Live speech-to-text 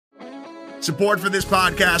Support for this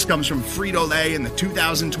podcast comes from Frito-Lay and the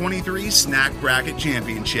 2023 Snack Bracket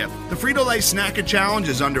Championship. The Frito-Lay Snack Challenge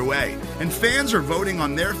is underway, and fans are voting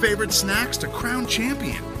on their favorite snacks to crown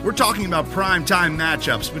champion. We're talking about primetime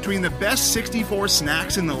matchups between the best 64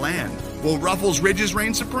 snacks in the land. Will Ruffles Ridges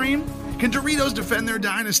reign supreme? Can Doritos defend their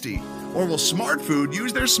dynasty? Or will Smart Food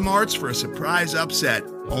use their smarts for a surprise upset?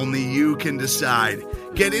 Only you can decide.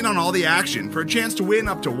 Get in on all the action for a chance to win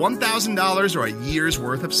up to $1,000 or a year's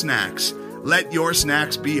worth of snacks. Let your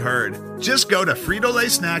snacks be heard. Just go to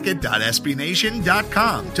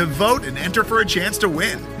fritolaysnacket.sbnation.com to vote and enter for a chance to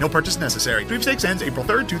win. No purchase necessary. Sweepstakes ends April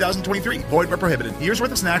 3rd, 2023. Void where prohibited. Year's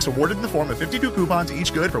worth of snacks awarded in the form of 52 coupons,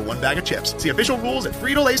 each good for one bag of chips. See official rules at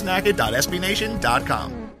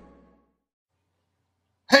fritolaysnacket.sbnation.com.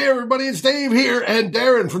 Hey everybody, it's Dave here and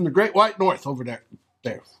Darren from the Great White North over there.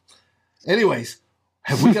 Anyways,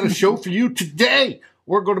 have we got a show for you today?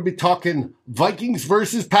 We're going to be talking Vikings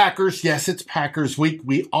versus Packers. Yes, it's Packers week.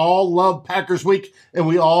 We all love Packers week, and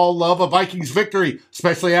we all love a Vikings victory,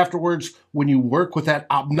 especially afterwards when you work with that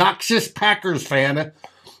obnoxious Packers fan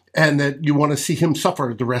and that you want to see him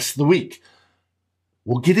suffer the rest of the week.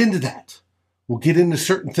 We'll get into that. We'll get into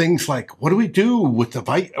certain things like, what do we do with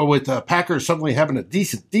the Packers suddenly having a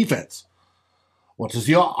decent defense? What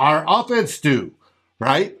does our offense do,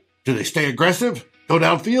 right? Do they stay aggressive, go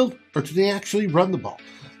downfield, or do they actually run the ball?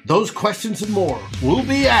 Those questions and more will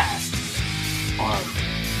be asked on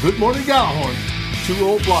Good Morning Gallahorn, Two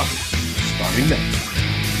Old Bloggers, starting next.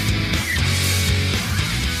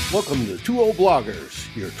 Welcome to Two Old Bloggers,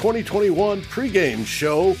 your 2021 pregame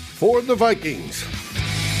show for the Vikings.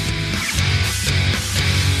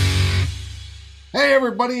 Hey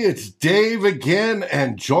everybody, it's Dave again,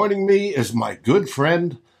 and joining me is my good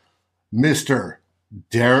friend, Mr.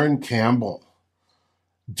 Darren Campbell.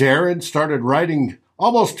 Darren started writing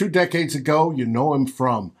almost 2 decades ago. You know him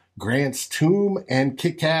from Grant's Tomb and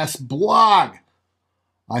Kick-Ass blog.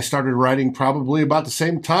 I started writing probably about the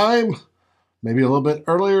same time, maybe a little bit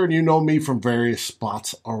earlier, and you know me from various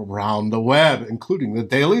spots around the web, including the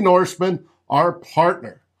Daily Norseman, our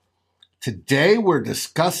partner. Today we're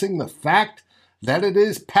discussing the fact that it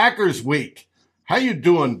is Packers week. How you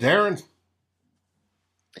doing, Darren?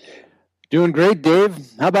 Doing great, Dave.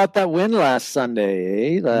 How about that win last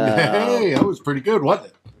Sunday? Hey, that was pretty good,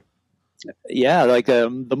 wasn't it? Yeah, like the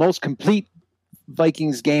most complete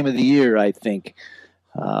Vikings game of the year, I think.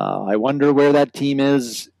 I wonder where that team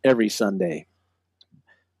is every Sunday.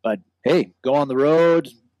 But, hey, go on the road,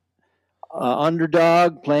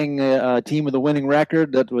 underdog, playing a team with a winning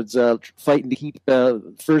record that was fighting to keep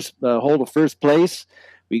hold of first place.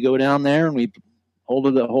 We go down there and we hold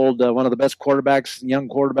one of the best young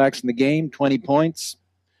quarterbacks in the game, 20 points.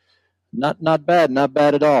 Not bad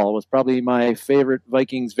at all. It was probably my favorite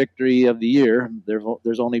Vikings victory of the year.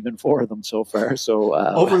 There's only been 4 of them so far. So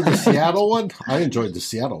over the Seattle one, I enjoyed the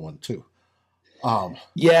Seattle one too.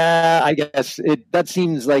 Yeah, I guess that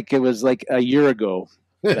seems like it was like a year ago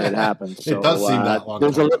that it happened. So, it does seem that long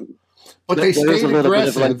ago. But they stayed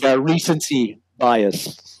aggressive. Bit of like a recency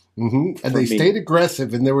bias. Mm-hmm. And they stayed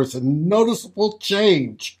aggressive, and there was a noticeable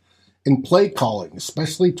change in play calling,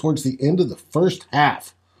 especially towards the end of the first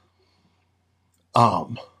half.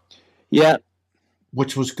 Yeah,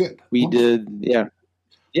 which was good. We did, yeah.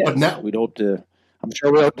 But now we'd hope to. I'm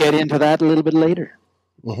sure we'll get into that a little bit later.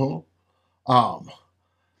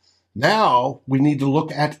 Now we need to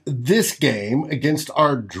look at this game against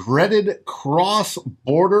our dreaded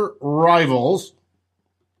cross-border rivals.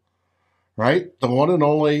 Right? The one and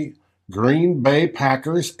only Green Bay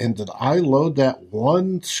Packers. And did I load that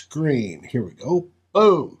one screen? Here we go.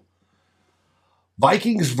 Boom.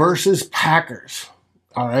 Vikings versus Packers.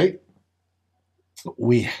 All right.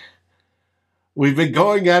 We've been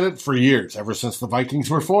going at it for years, ever since the Vikings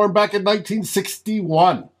were formed back in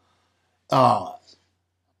 1961.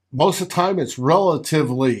 Most of the time it's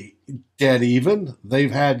relatively dead even. They've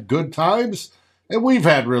had good times, and we've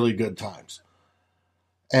had really good times.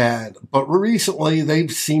 But recently, they've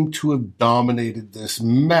seemed to have dominated this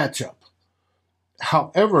matchup.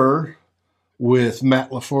 However, with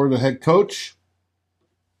Matt LaFleur, the head coach,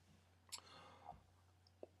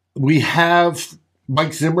 we have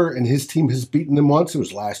Mike Zimmer and his team has beaten them once. It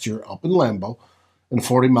was last year up in Lambeau in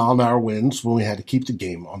 40-mile-an-hour winds when we had to keep the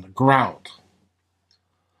game on the ground.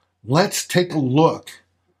 Let's take a look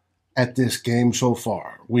at this game so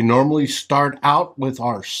far. We normally start out with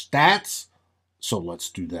our stats. So let's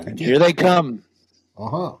do that again. Here they come.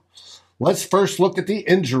 Let's first look at the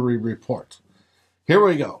injury report. Here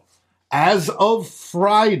we go. As of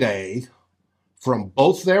Friday, from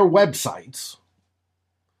both their websites,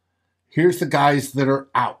 here's the guys that are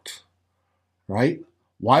out, right?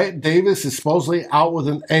 Wyatt Davis is supposedly out with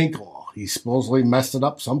an ankle. He supposedly messed it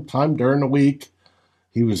up sometime during the week.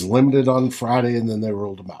 He was limited on Friday, and then they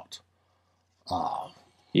ruled him out.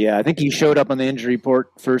 Yeah, I think he showed up on the injury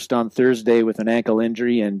report first on Thursday with an ankle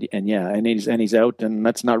injury, and he's out, and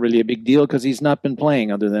that's not really a big deal because he's not been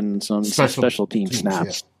playing other than some special team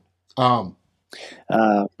snaps. Yeah.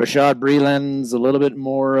 Rashad Breeland's a little bit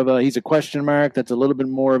more of he's a question mark. That's a little bit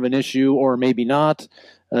more of an issue, or maybe not,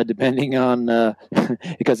 depending on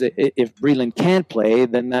because if Breeland can't play,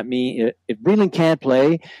 then that means if Breeland can't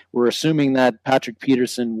play, we're assuming that Patrick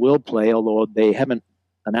Peterson will play, although they haven't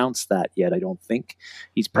announced that yet. I don't think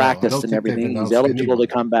he's practiced and everything. He's eligible to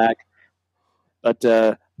come back, but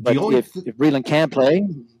if Breeland can't play,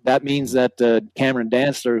 that means that Cameron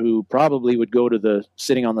Dantzler, who probably would go to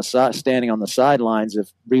standing on the sidelines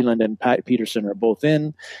if Breeland and Peterson are both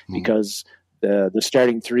in, because the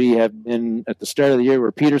starting three have been at the start of the year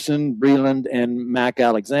were Peterson, Breeland, and Mac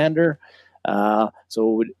Alexander.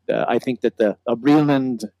 So I think that a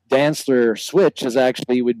Breeland-Dantzler switch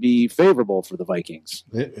would be favorable for the Vikings.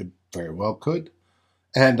 It very well could.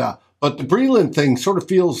 And but the Breeland thing sort of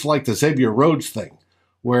feels like the Xavier Rhodes thing,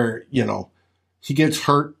 where, he gets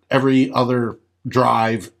hurt every other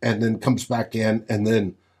drive and then comes back in, and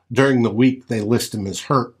then during the week they list him as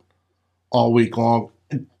hurt all week long.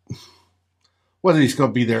 Whether he's going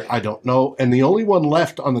to be there, I don't know. And the only one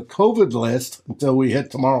left on the COVID list until we hit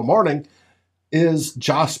tomorrow morning is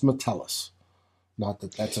Josh Metellus. Not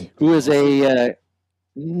that that's who is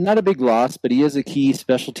not a big loss, but he is a key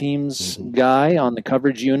special teams guy on the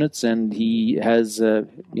coverage units, and he has,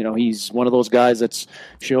 he's one of those guys that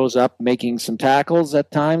shows up making some tackles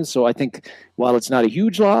at times. So I think while it's not a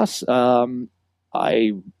huge loss,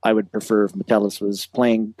 I would prefer if Metellus was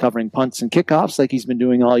covering punts and kickoffs like he's been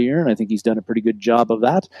doing all year, and I think he's done a pretty good job of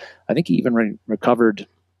that. I think he even recovered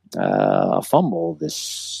a fumble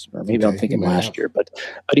or maybe I'm thinking last year, but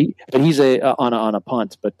he's on a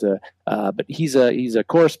punt, but he's a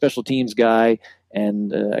core special teams guy,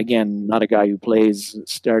 and again, not a guy who plays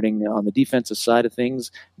starting on the defensive side of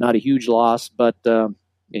things. Not a huge loss, but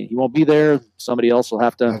he won't be there. Somebody else will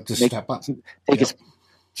have to step up. Take a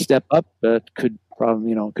step up. Could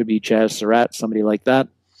be Chaz Surratt, somebody like that,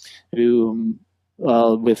 who.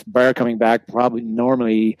 With Barr coming back, probably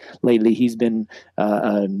normally lately he's been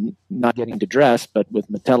not getting to dress, but with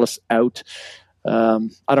Metellus out,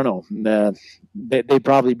 I don't know. They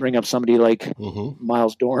probably bring up somebody like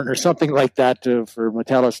Miles Dorn or something like that for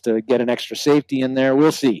Metellus to get an extra safety in there.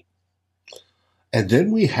 We'll see. And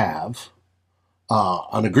then we have,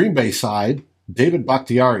 on the Green Bay side, David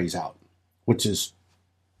Bakhtiari's out, which is,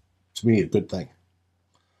 to me, a good thing.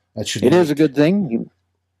 It is a good thing.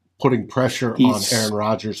 Putting pressure on Aaron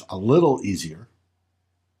Rodgers a little easier.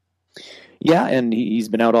 Yeah, and he's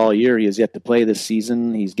been out all year. He has yet to play this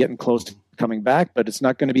season. He's getting close to coming back, but it's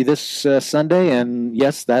not going to be this Sunday. And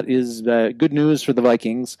yes, that is good news for the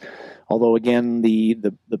Vikings. Although, again,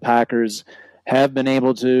 the Packers have been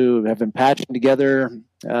patching together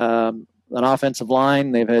an offensive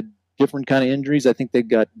line. They've had different kind of injuries. I think they've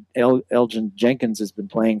got Elgin Jenkins has been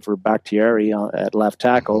playing for Bakhtiari at left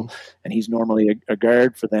tackle, and he's normally a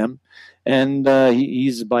guard for them. And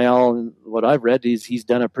he's, by all what I've read, he's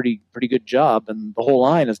done a pretty good job, and the whole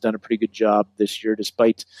line has done a pretty good job this year,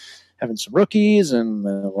 despite having some rookies and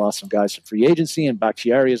lost some guys from free agency. And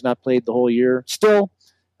Bakhtiari has not played the whole year. Still,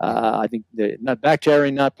 I think Bakhtiari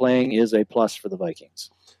not playing is a plus for the Vikings.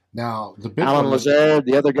 Now, the big Alan Lazard,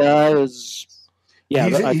 the other guy, is.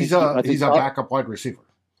 Yeah, he's a backup wide receiver.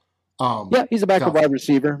 He's a backup wide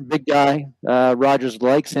receiver, big guy. Rodgers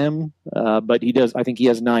likes him, but he does. I think he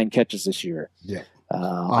has 9 catches this year. Yeah,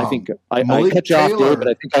 I think I cut you off, Dave, but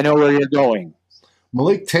I think I know where you're going.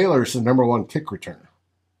 Malik Taylor is the number 1 kick returner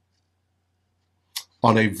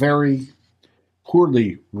on a very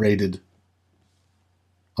poorly rated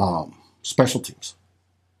special teams.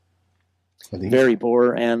 Very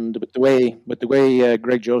poor, and with the way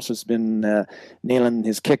Greg Joseph's been nailing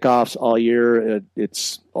his kickoffs all year,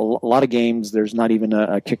 it's a lot of games. There's not even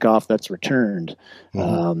a kickoff that's returned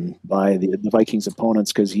by the Vikings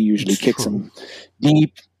opponents, because he usually kicks them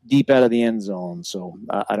deep out of the end zone. So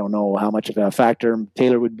I don't know how much of a factor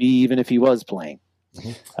Taylor would be, even if he was playing.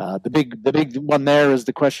 The big one there is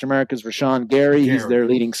the question mark is Rashawn Gary. He's their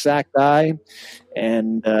leading sack guy,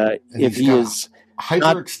 and if he is.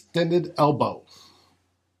 Hyperextended elbow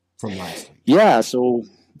from last week. Yeah, so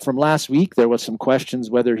from last week there was some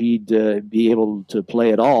questions whether he'd be able to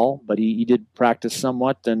play at all, but he did practice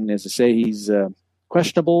somewhat, and as I say, he's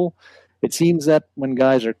questionable. It seems that when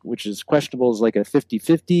guys are, which is questionable, is like a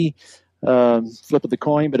 50-50 flip of the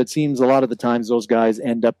coin, but it seems a lot of the times those guys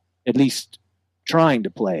end up at least trying to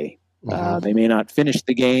play. They may not finish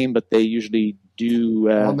the game, but they usually do.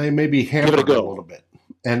 They may be hampered a little bit.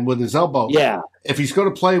 And with his elbow, if he's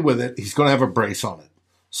going to play with it, he's going to have a brace on it.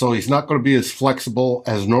 So he's not going to be as flexible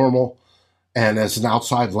as normal. And as an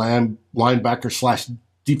outside linebacker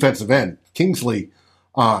 / defensive end, Kingsley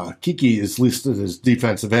Kiki is listed as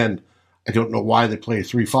defensive end. I don't know why they play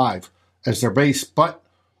 3-5 as their base, but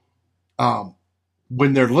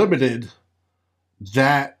when they're limited,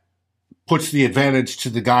 that puts the advantage to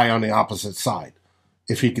the guy on the opposite side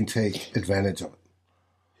if he can take advantage of it.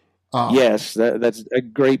 Yes, that's a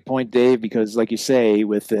great point, Dave, because like you say,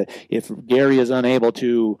 if Gary is unable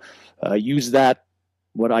to use that,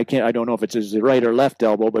 I don't know if it's his right or left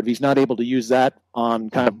elbow, but if he's not able to use that on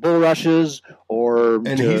kind of bull rushes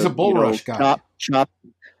he's a bull rush guy. Chop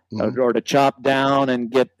or to chop down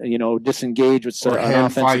and get, disengage with an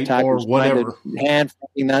offensive tackle or whatever, hand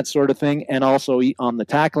fighting, that sort of thing. And also on the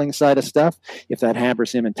tackling side of stuff, if that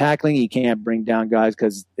hampers him in tackling, he can't bring down guys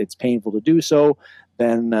because it's painful to do so.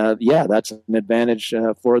 Then that's an advantage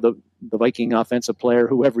for the Viking offensive player,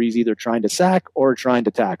 whoever he's either trying to sack or trying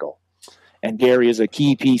to tackle. And Gary is a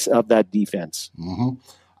key piece of that defense.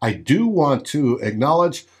 I do want to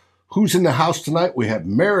acknowledge who's in the house tonight. We have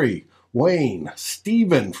Mary, Wayne,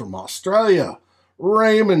 Stephen from Australia,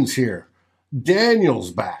 Raymond's here, Daniel's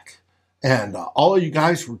back. And all of you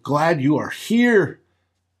guys, we're glad you are here.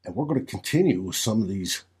 And we're going to continue with some of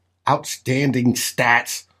these outstanding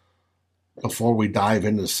stats before we dive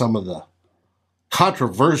into some of the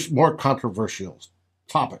more controversial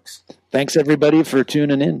topics. Thanks, everybody, for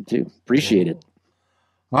tuning in, too. Appreciate it.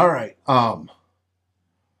 All right.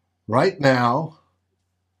 Right now,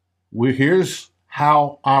 here's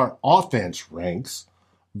how our offense ranks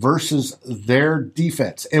versus their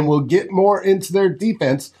defense. And we'll get more into their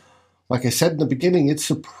defense. Like I said in the beginning, it's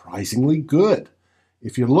surprisingly good.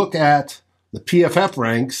 If you look at the PFF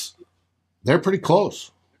ranks, they're pretty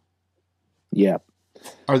close. Yeah.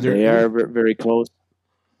 They are very close.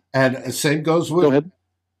 And the same goes with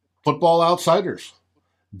Football Outsiders.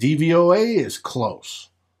 DVOA is close.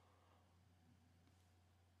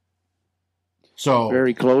 So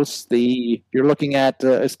very close. You're looking at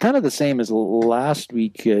it's kind of the same as last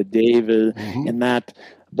week, Dave, in that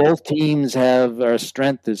both teams have our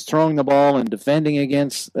strength is throwing the ball and defending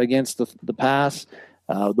against the pass.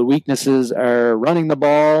 The weaknesses are running the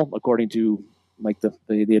ball, according to like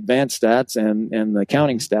the advanced stats and the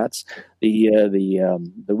counting stats. The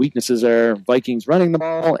weaknesses are Vikings running the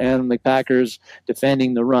ball and the Packers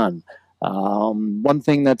defending the run. One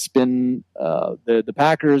thing that's been the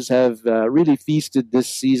Packers have really feasted this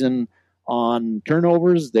season on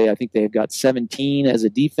turnovers. I think they've got 17 as a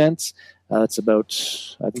defense. That's about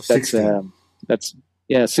 16. That's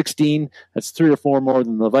 16. That's 3 or 4 more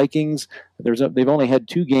than the Vikings. They've only had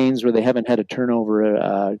 2 games where they haven't had a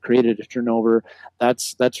turnover, created a turnover.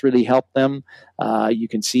 That's really helped them. You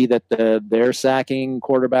can see that they're sacking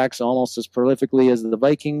quarterbacks almost as prolifically as the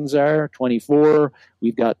Vikings are. 24.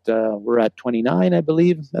 We're at 29, I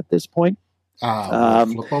believe, at this point. We'll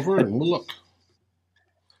flip over and we'll look.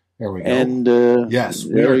 There we go. And yes,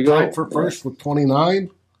 we are tied for first with 29.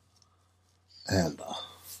 And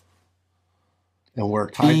we're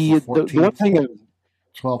tied for 14,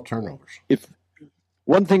 12 turnovers.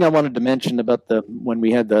 One thing I wanted to mention about when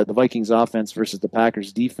we had the Vikings offense versus the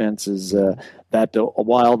Packers defense is that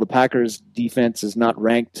while the Packers defense is not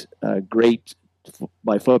ranked great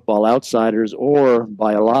by Football Outsiders or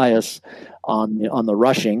by Elias on the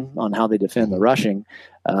rushing, on how they defend the rushing,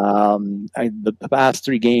 the past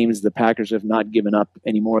 3 games the Packers have not given up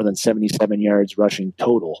any more than 77 yards rushing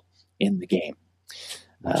total in the game.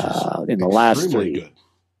 In the last 3. Good.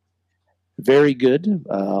 Very good.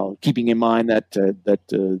 Keeping in mind that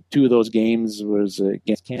 2 of those games was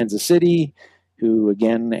against Kansas City, who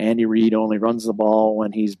again Andy Reid only runs the ball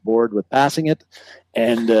when he's bored with passing it,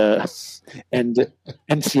 and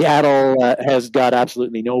Seattle has got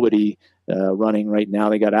absolutely nobody running right now.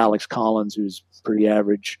 They got Alex Collins, who's pretty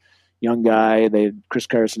average young guy. Chris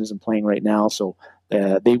Carson isn't playing right now, so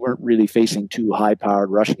they weren't really facing 2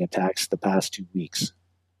 high-powered rushing attacks the past 2 weeks.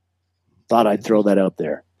 Thought I'd throw that out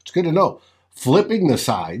there. It's good to know. Flipping the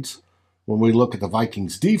sides, when we look at the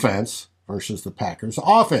Vikings defense versus the Packers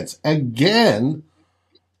offense, again,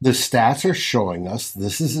 the stats are showing us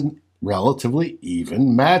this is a relatively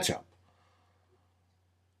even matchup.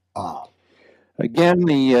 Again,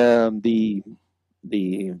 the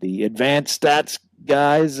advanced stats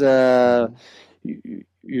guys,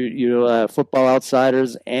 Football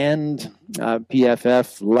Outsiders and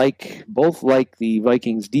PFF both like the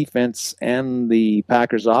Vikings defense and the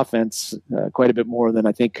Packers offense quite a bit more than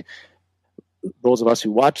I think those of us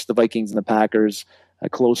who watch the Vikings and the Packers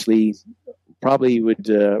closely probably would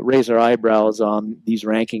raise our eyebrows on these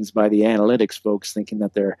rankings by the analytics folks, thinking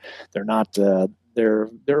that they're not they're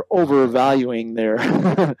overvaluing their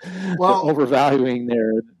Well, overvaluing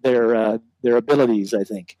their abilities, I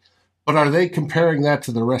think. But are they comparing that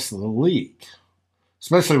to the rest of the league,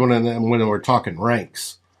 especially when we're talking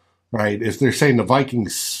ranks, right? If they're saying the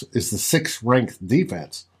Vikings is the 6th ranked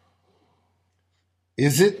defense,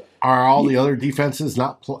 is it? Are all the other defenses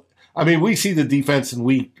not? I mean, we see the defense and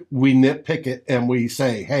we nitpick it and we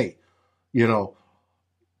say, hey,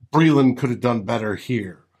 Breland could have done better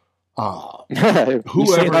here. Whoever you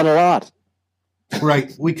say that a lot,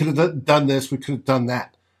 right? We could have done this. We could have done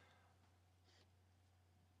that.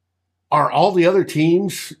 Are all the other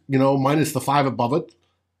teams, minus the 5 above it,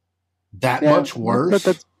 that much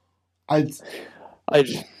worse? I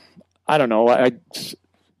don't know. I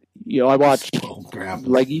watch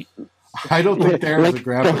like. I don't think there's a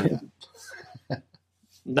grabber yet.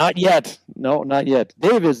 Not yet. No, not yet.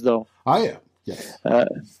 Dave is, though. I am. Yes. I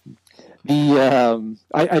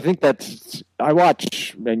think that I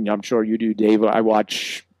watch, and I'm sure you do, Dave. I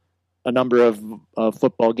watch a number of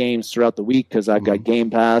football games throughout the week because I've got Game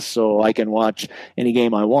Pass, so I can watch any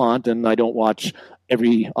game I want, and I don't watch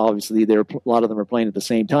obviously, a lot of them are playing at the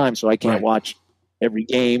same time, so I can't watch every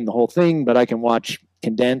game, the whole thing, but I can watch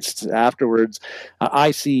condensed afterwards. I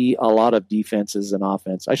see a lot of defenses and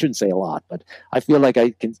offense. I shouldn't say a lot, but I feel like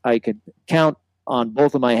I could count on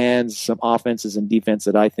both of my hands some offenses and defense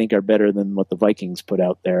that I think are better than what the Vikings put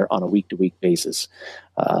out there on a week-to-week basis.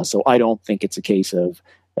 So I don't think it's a case of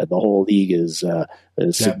the whole league is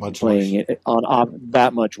playing it on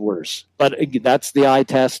that much worse. But that's the eye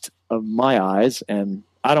test of my eyes, and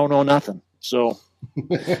I don't know nothing. So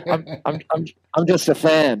I'm just a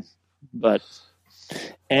fan,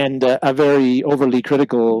 and a very overly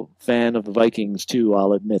critical fan of the Vikings too,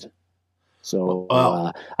 I'll admit. So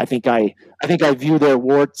I think I view their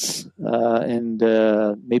warts and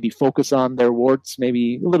maybe focus on their warts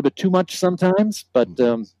maybe a little bit too much sometimes. But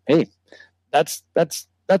hey, that's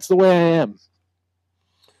the way I am.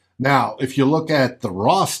 Now, if you look at the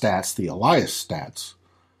raw stats, the Elias stats,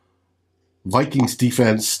 Vikings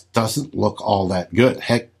defense doesn't look all that good.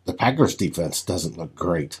 Heck, the Packers defense doesn't look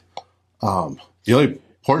great. The only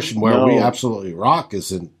portion where we absolutely rock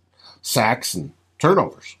is in sacks and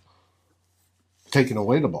turnovers, taking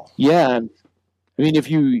away the ball. Yeah. I mean, if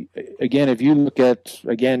you look at,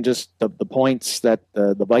 just the points that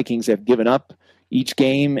the Vikings have given up each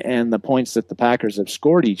game and the points that the Packers have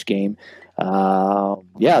scored each game,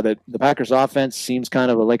 the Packers offense seems kind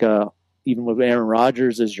of even with Aaron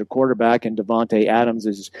Rodgers as your quarterback and Devontae Adams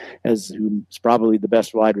who's probably the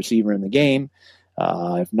best wide receiver in the game.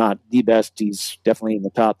 If not the best, he's definitely in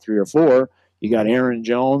the top 3 or 4. You got Aaron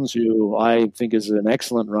Jones, who I think is an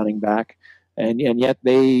excellent running back. And yet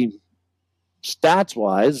they,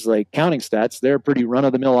 stats-wise, like counting stats, they're a pretty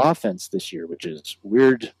run-of-the-mill offense this year, which is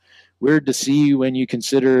weird to see when you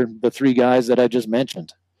consider the 3 guys that I just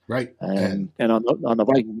mentioned. Right. And on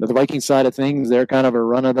the Viking side of things, they're kind of a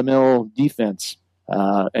run-of-the-mill defense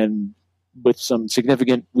and with some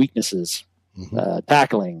significant weaknesses,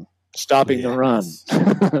 tackling, stopping the run.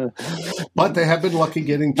 But they have been lucky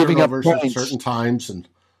getting turnovers at certain times and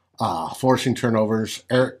forcing turnovers.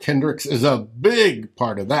 Eric Kendricks is a big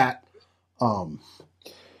part of that.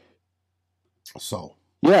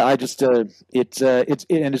 Yeah, I just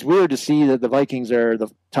it's weird to see that the Vikings are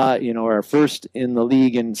are first in the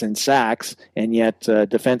league in sacks, and yet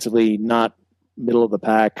defensively not middle of the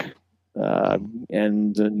pack,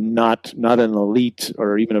 and not an elite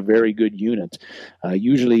or even a very good unit.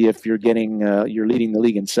 Usually, if you're leading the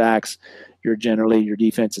league in sacks, your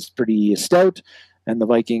defense is pretty stout, and the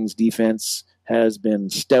Vikings defense has been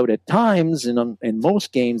stout at times in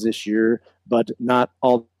most games this year, but not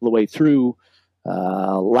all the way through.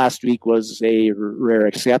 Last week was a rare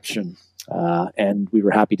exception, and we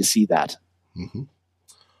were happy to see that. Mm-hmm.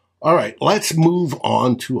 All right, let's move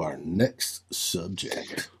on to our next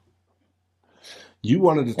subject. You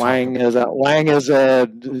wanted to Wang is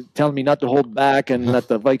telling me not to hold back and that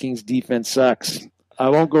the Vikings defense sucks. I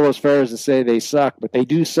won't go as far as to say they suck, but they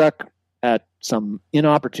do suck at some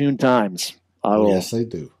inopportune times. Yes, they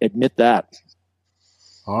do. Admit that.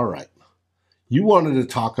 All right. You wanted to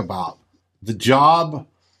talk about the job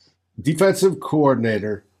defensive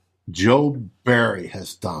coordinator Joe Barry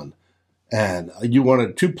has done. And you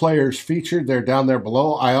wanted 2 players featured. They're down there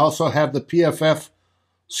below. I also have the PFF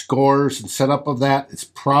scores and setup of that. It's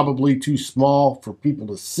probably too small for people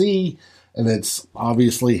to see, and it's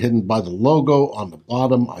obviously hidden by the logo on the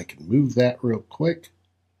bottom. I can move that real quick.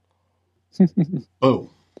 Boom.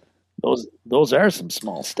 Those are some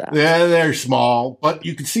small stats. Yeah, they're small, but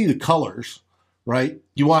you can see the colors, right?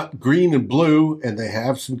 You want green and blue, and they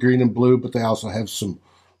have some green and blue, but they also have some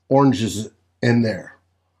oranges in there.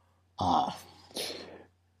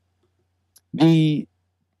 The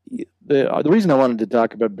reason I wanted to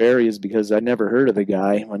talk about Barry is because I never heard of the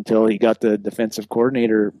guy until he got the defensive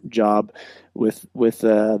coordinator job with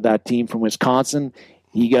that team from Wisconsin.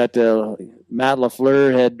 He got Matt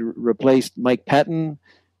LaFleur had replaced Mike Pettin,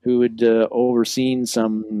 who had overseen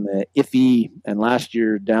some iffy and last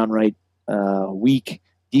year downright weak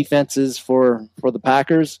defenses for the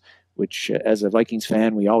Packers, which as a Vikings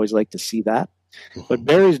fan, we always like to see that. But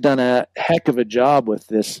Barry's done a heck of a job with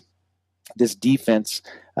this defense.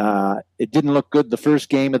 It didn't look good the first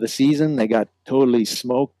game of the season. They got totally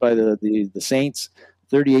smoked by the Saints,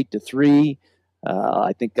 38-3.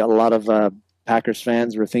 I think a lot of Packers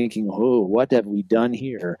fans were thinking, "Oh, what have we done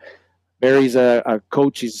here?" Barry's a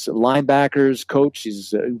coach. He's a linebackers coach.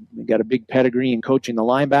 He's got a big pedigree in coaching the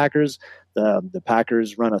linebackers. The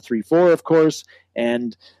Packers run a 3-4, of course,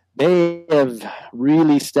 and they have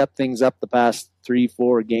really stepped things up the past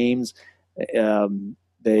 3-4 games.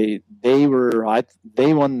 They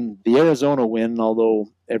won the Arizona win, although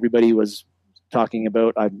everybody was talking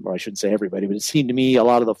about, I shouldn't say everybody, but it seemed to me a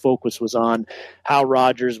lot of the focus was on how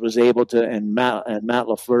Rodgers was able to, and Matt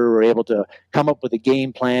LaFleur were able to come up with a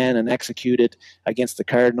game plan and execute it against the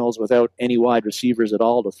Cardinals without any wide receivers at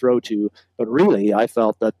all to throw to. But really, I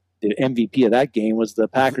felt that the MVP of that game was the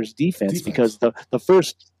Packers defense. Because the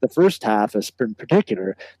first half, in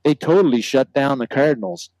particular, they totally shut down the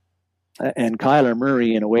Cardinals and Kyler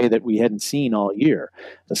Murray in a way that we hadn't seen all year.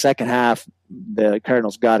 The second half, the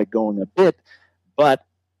Cardinals got it going a bit, but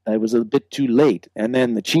it was a bit too late. And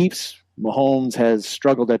then the Chiefs, Mahomes has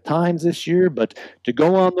struggled at times this year, but to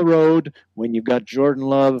go on the road when you've got Jordan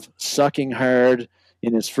Love sucking hard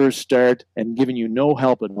in his first start and giving you no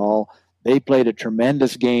help at all, they played a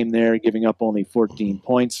tremendous game there, giving up only 14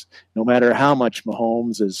 points, no matter how much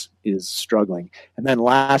Mahomes is struggling. And then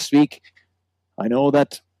last week, I know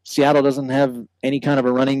that Seattle doesn't have any kind of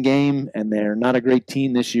a running game, and they're not a great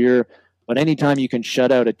team this year. But anytime you can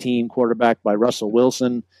shut out a team quarterbacked by Russell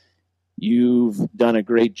Wilson, you've done a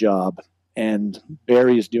great job. And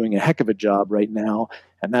Barry is doing a heck of a job right now.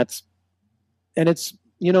 And it's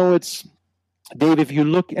Dave, if you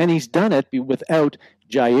look, and he's done it without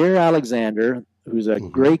Jair Alexander, who's a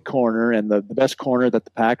great corner and the best corner that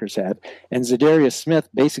the Packers have. And Zadarius Smith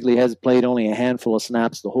basically has played only a handful of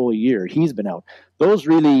snaps the whole year. He's been out. Those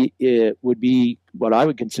really would be what I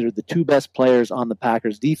would consider the two best players on the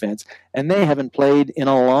Packers defense, and they haven't played in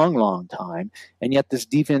a long, long time. And yet this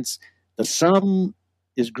defense, the sum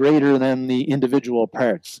is greater than the individual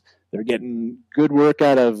parts. They're getting good work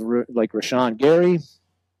out of like Rashawn Gary,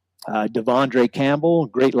 Devondre Campbell,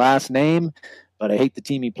 great last name, but I hate the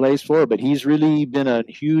team he plays for, but he's really been a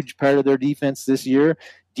huge part of their defense this year.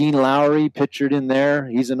 Dean Lowry pictured in there.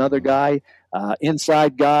 He's another guy,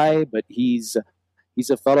 inside guy, but he's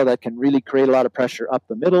a fellow that can really create a lot of pressure up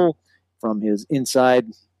the middle from his inside,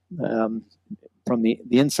 from the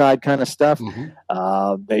inside kind of stuff.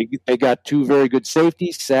 They got two very good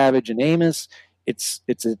safeties, Savage and Amos. It's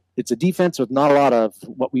a defense with not a lot of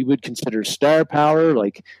what we would consider star power,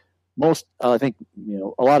 like most, I think,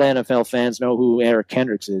 a lot of NFL fans know who Eric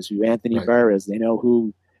Kendricks is, who Anthony Barr is. They know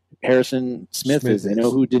who Harrison Smith is. They know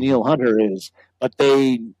who Daniil Hunter is. But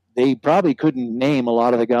they probably couldn't name a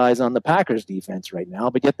lot of the guys on the Packers defense right now.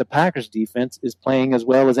 But yet the Packers defense is playing as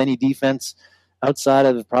well as any defense outside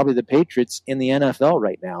of probably the Patriots in the NFL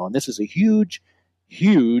right now. And this is a huge,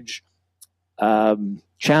 huge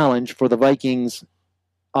challenge for the Vikings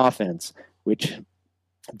offense, which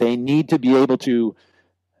they need to be able to.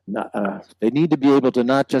 They need to be able to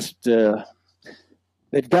not just.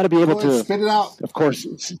 They've got to be able to spit it out. Of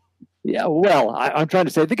course, yeah. Well, I'm trying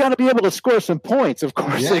to say they got to be able to score some points. Of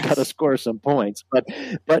course, they got to score some points, but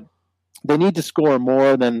they need to score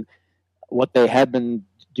more than what they had been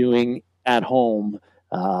doing at home.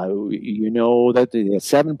 That they had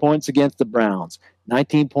 7 points against the Browns,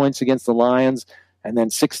 19 points against the Lions, and then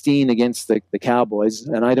 16 against the Cowboys.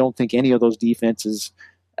 And I don't think any of those defenses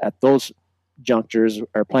at those junctures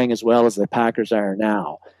are playing as well as the Packers are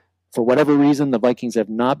now. For whatever reason, the Vikings have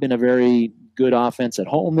not been a very good offense at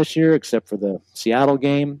home this year, except for the Seattle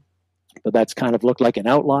game. But that's kind of looked like an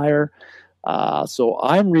outlier. So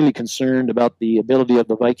I'm really concerned about the ability of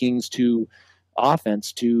the Vikings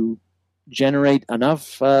offense to generate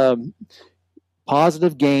enough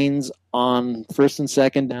positive gains on first and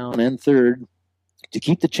second down and third to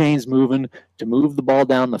keep the chains moving, to move the ball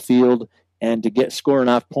down the field, and to score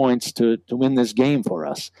enough points to win this game for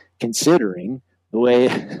us, considering the way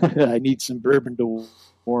I need some bourbon to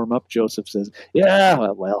warm up, Joseph says.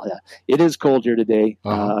 Yeah, well, it is cold here today.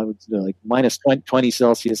 Like minus 20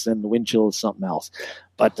 Celsius, and the wind chill is something else.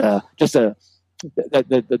 But the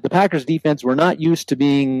Packers defense, we're not used to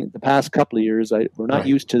being, the past couple of years, we're not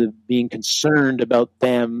used to being concerned about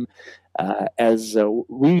them as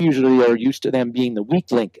we usually are used to them being the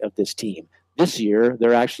weak link of this team. This year,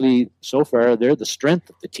 they're actually, so far, they're the strength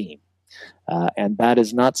of the team. And that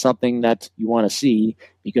is not something that you want to see,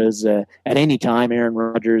 because at any time, Aaron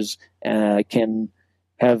Rodgers can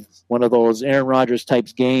have one of those Aaron Rodgers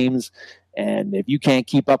types games. And if you can't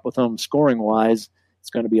keep up with them scoring wise, it's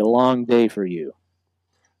going to be a long day for you.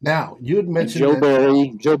 Now, you had mentioned Joe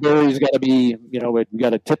Barry. Joe Barry's got to be, we got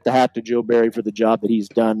to tip the hat to Joe Barry for the job that he's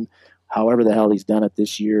done, however the hell he's done it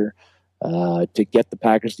this year, to get the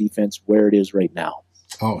Packers defense where it is right now.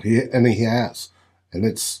 Oh, he has. And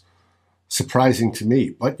it's surprising to me.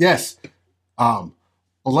 But yes, well,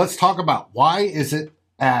 let's talk about why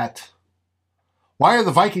are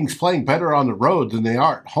the Vikings playing better on the road than they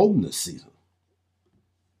are at home this season?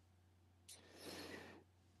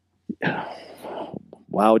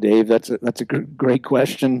 Wow, Dave, that's a great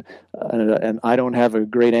question, and I don't have a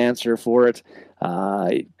great answer for it.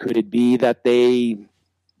 Could it be that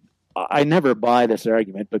I never buy this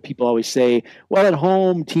argument, but people always say, well, at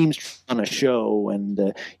home, teams on a show, and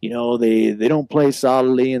they don't play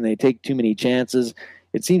solidly, and they take too many chances.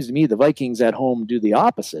 It seems to me the Vikings at home do the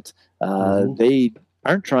opposite. They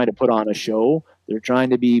aren't trying to put on a show. They're trying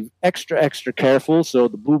to be extra careful so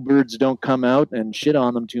the bluebirds don't come out and shit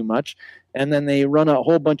on them too much. And then they run a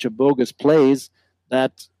whole bunch of bogus plays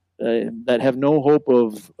that have no hope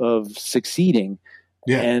of succeeding.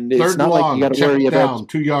 Yeah, and it's not like you got to worry about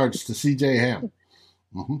 2 yards to C.J. Ham.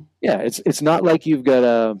 Mm-hmm. Yeah, it's not like you've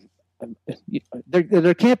got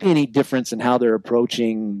there can't be any difference in how they're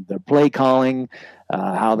approaching their play calling.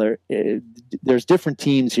 There's different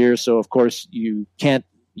teams here, so of course you've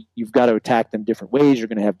got to attack them different ways. You're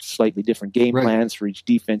going to have slightly different game plans for each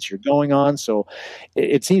defense you're going on. So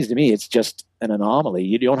it seems to me it's just an anomaly.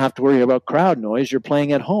 You don't have to worry about crowd noise. You're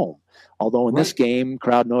playing at home. Although in this game,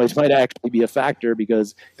 crowd noise might actually be a factor,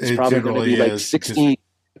 because it's probably going to be like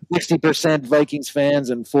 60% Vikings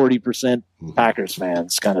fans and 40% Packers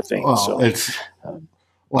fans kind of thing. Well, so it's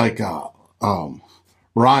like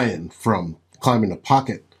Ryan from Climbing the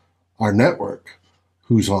Pocket, our network,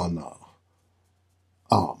 who's on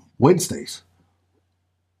Wednesdays.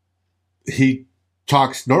 He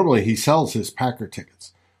sells his Packer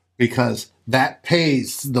tickets because that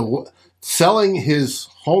pays selling his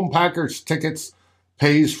home Packers tickets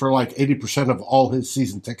pays for like 80% of all his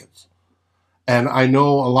season tickets. And I know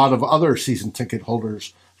a lot of other season ticket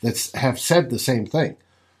holders that have said the same thing.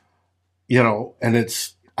 And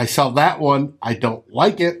I sell that one. I don't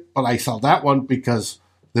like it, but I sell that one because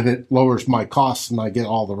then it lowers my costs and I get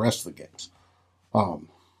all the rest of the games.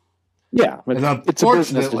 Yeah, but and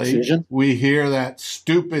unfortunately, we hear that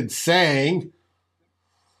stupid saying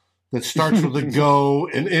that starts with a go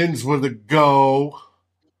and ends with a go.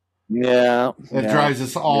 Yeah. That drives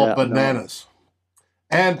us all bananas.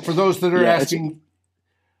 No. And for those that are asking,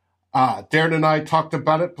 Darren and I talked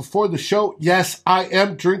about it before the show. Yes, I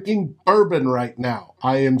am drinking bourbon right now.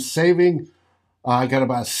 I am saving. I got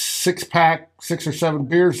about 6 or 7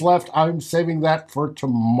 beers left. I'm saving that for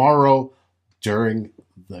tomorrow during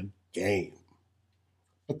the game.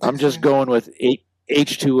 I'm just going with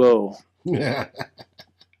H2O. Yeah.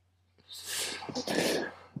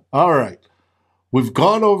 All right. We've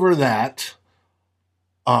gone over that.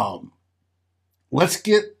 Let's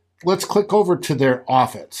click over to their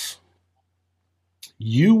offense.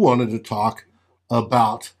 You wanted to talk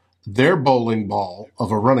about their bowling ball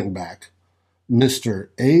of a running back, Mr.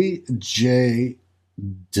 A.J.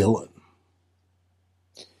 Dillon.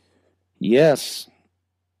 Yes.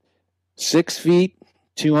 6 feet,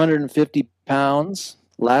 250 pounds.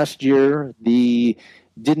 Last year, he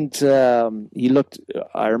looked,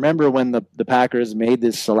 I remember when the Packers made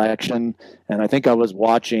this selection, and I think I was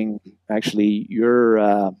watching actually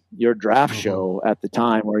your draft show at the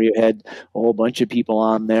time where you had a whole bunch of people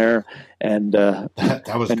on there, and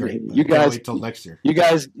that was great. You guys, wait till next year. You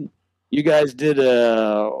guys did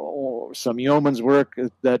some yeoman's work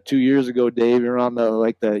that 2 years ago, Dave. You're on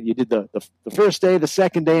you did the first day, the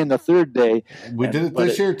second day, and the third day. We did it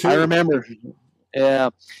this year too. I remember. Yeah,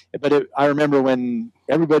 but I remember when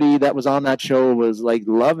everybody that was on that show was like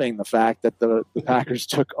loving the fact that the Packers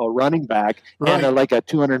took a running back Right. and like a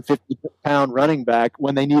 250-pound running back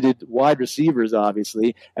when they needed wide receivers,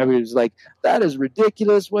 obviously. Everybody was like, that is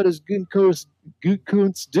ridiculous. What is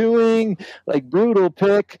Gutekunst doing? Like, brutal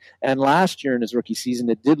pick. And last year in his rookie season,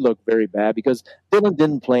 it did look very bad because Dylan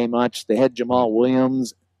didn't play much. They had Jamal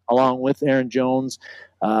Williams along with Aaron Jones.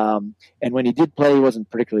 And when he did play, he wasn't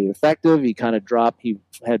particularly effective. He kind of dropped. He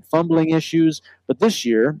had fumbling issues. But this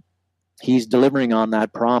year, he's delivering on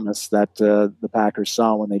that promise that the Packers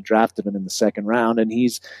saw when they drafted him in the second round. And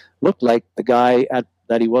he's looked like the guy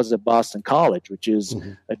that he was at Boston College, which is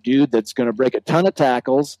a dude that's going to break a ton of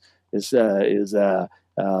tackles, is a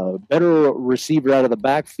better receiver out of the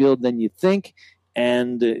backfield than you think,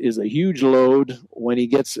 and is a huge load when he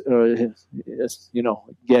gets,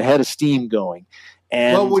 get head of steam going.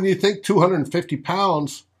 And well, when you think 250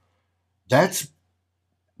 pounds, that's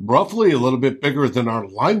roughly a little bit bigger than our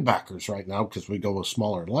linebackers right now because we go with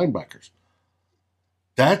smaller linebackers.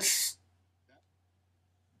 That's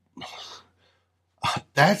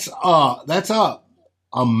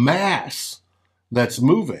a mass that's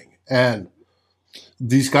moving, and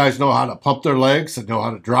these guys know how to pump their legs. They know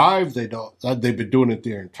how to drive. They've been doing it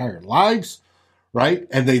their entire lives, right?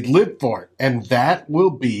 And they live for it, and that will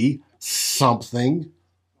be something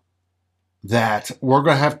that we're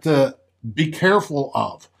going to have to be careful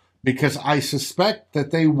of because I suspect that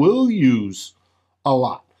they will use a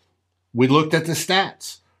lot. We looked at the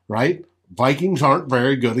stats, right? Vikings aren't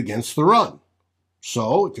very good against the run.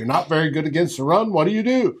 So if you're not very good against the run, what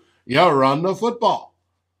do? You run the football.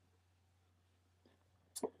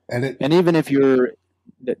 And even if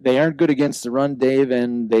they aren't good against the run, Dave,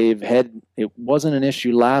 and it wasn't an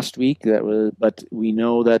issue last week. But we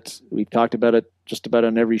know that we've talked about it just about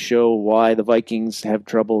on every show, why the Vikings have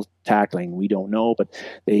trouble tackling. We don't know, but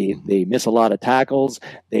they miss a lot of tackles.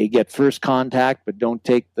 They get first contact, but don't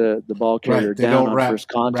take the ball carrier down on first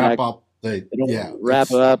contact. Wrap up. They don't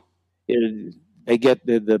wrap up. They get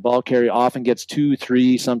the ball carrier often gets 2,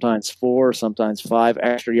 3, sometimes 4, sometimes 5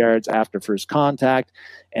 extra yards after first contact.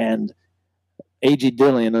 And A.J.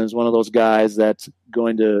 Dillon is one of those guys that's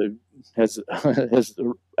going to has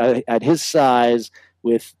at his size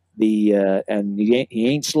with and he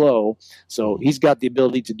ain't slow, so he's got the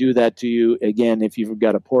ability to do that to you again if you've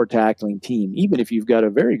got a poor tackling team, even if you've got a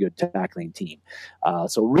very good tackling team.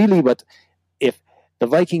 So really, but if the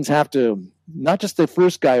Vikings have to, not just the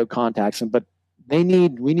first guy who contacts him, but we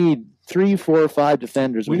need 3, 4, 5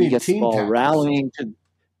 defenders when he gets the ball, rallying to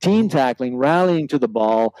team tackling, rallying to the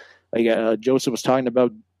ball. Like Joseph was talking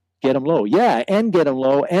about, get him low. Yeah, and get him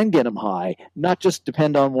low and get him high. Not just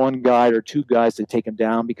depend on one guy or 2 guys to take him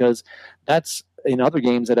down, because that's in other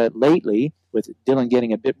games that lately, with Dylan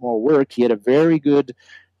getting a bit more work, he had a very good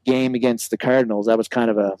game against the Cardinals. That was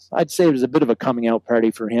kind of I'd say it was a bit of a coming out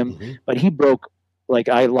party for him, but he broke, like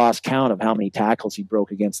I lost count of how many tackles he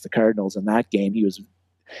broke against the Cardinals in that game. He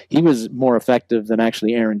was more effective than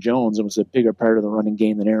actually Aaron Jones. It was a bigger part of the running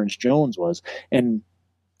game than Aaron Jones was. And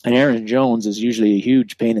Aaron Jones is usually a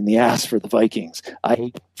huge pain in the ass for the Vikings. I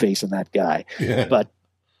hate facing that guy. Yeah. But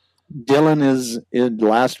Dylan is, in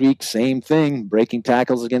last week, same thing, breaking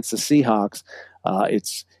tackles against the Seahawks.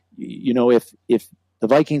 It's, if the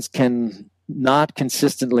Vikings can not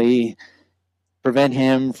consistently prevent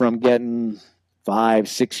him from getting 5,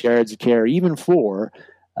 6 yards of carry, even 4,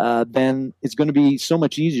 then it's going to be so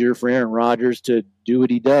much easier for Aaron Rodgers to do what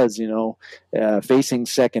he does, facing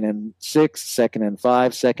 2nd and 6, 2nd and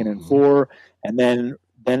 5, 2nd and 4. And then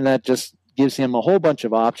that just gives him a whole bunch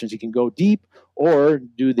of options. He can go deep or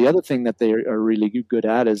do the other thing that they are really good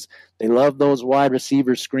at is they love those wide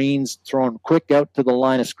receiver screens, throwing quick out to the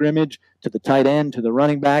line of scrimmage, to the tight end, to the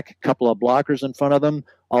running back, a couple of blockers in front of them.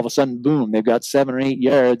 All of a sudden, boom, they've got 7 or 8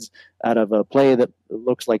 yards out of a play that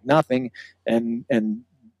looks like nothing. And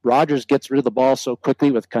Rodgers gets rid of the ball so quickly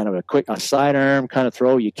with kind of a sidearm kind of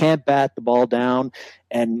throw. You can't bat the ball down,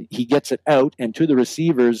 and he gets it out and to the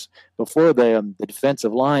receivers before the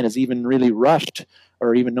defensive line has even really rushed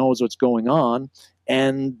or even knows what's going on,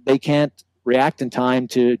 and they can't react in time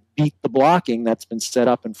to beat the blocking that's been set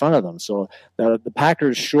up in front of them. So the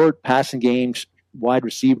Packers' short passing games, wide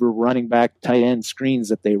receiver, running back, tight end screens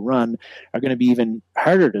that they run are going to be even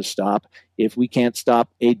harder to stop if we can't stop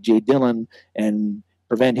A.J. Dillon and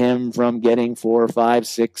prevent him from getting 4, 5,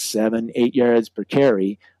 6, 7, 8 yards per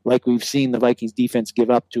carry, like we've seen the Vikings defense give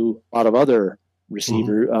up to a lot of other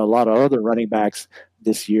receivers, a lot of other running backs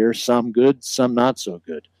this year, some good, some not so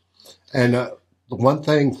good. And the one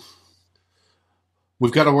thing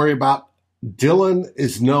we've got to worry about Dylan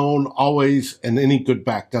is known always, and any good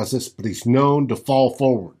back does this, but he's known to fall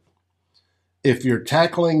forward. If you're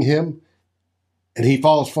tackling him and he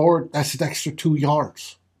falls forward, that's an extra 2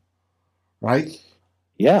 yards, right?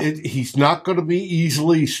 Yeah. He's not going to be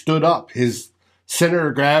easily stood up. His center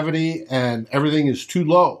of gravity and everything is too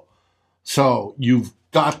low. So you've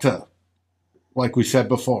got to, like we said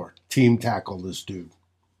before, team tackle this dude.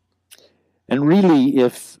 And really,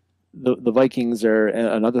 if the Vikings are,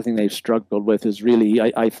 another thing they've struggled with is really,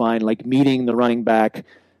 I find, like meeting the running back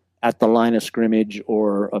at the line of scrimmage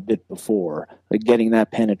or a bit before, like getting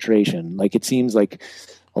that penetration. Like it seems like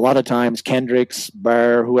a lot of times Kendricks,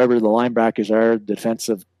 Barr, whoever the linebackers are,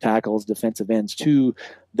 defensive tackles, defensive ends too,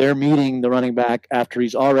 they're meeting the running back after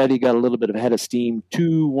he's already got a little bit of head of steam,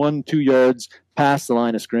 2 yards past the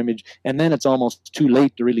line of scrimmage, and then it's almost too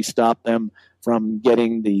late to really stop them from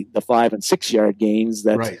getting the 5 and 6 yard gains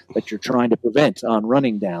that you're trying to prevent on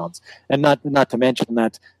running downs. And not to mention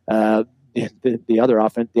that the other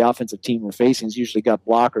offensive team we're facing has usually got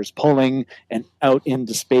blockers pulling and out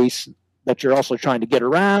into space that you're also trying to get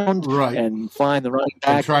around and find the running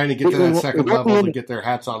back. And trying to get to that second level to get their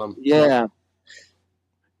hats on them. Yeah.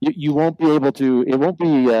 You won't be able to. It won't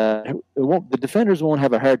be. The defenders won't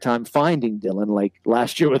have a hard time finding Dylan like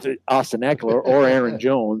last year with Austin Eckler or Aaron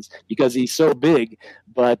Jones because he's so big.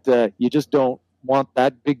 But you just don't want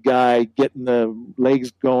that big guy getting the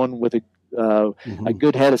legs going with a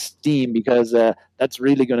good head of steam because that's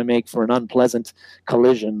really going to make for an unpleasant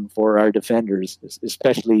collision for our defenders,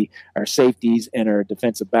 especially our safeties and our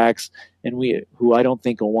defensive backs, and who I don't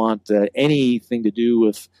think will want anything to do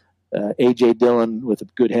with A.J. Dillon with a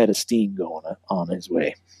good head of steam going on his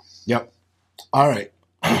way. Yep. All right.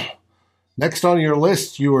 Next on your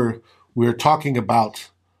list, we were talking about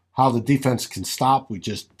how the defense can stop. We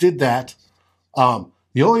just did that.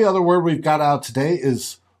 The only other word we've got out today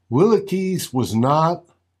is Willikes was not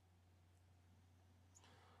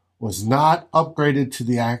upgraded to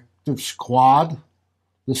the active squad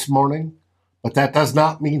this morning, but that does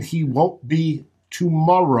not mean he won't be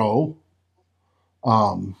tomorrow.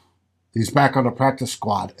 He's back on the practice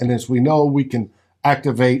squad. And as we know, we can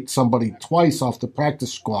activate somebody twice off the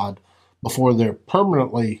practice squad before they're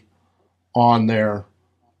permanently on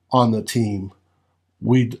the team.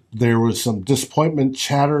 There was some disappointment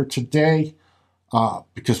chatter today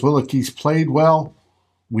because Willikes played well.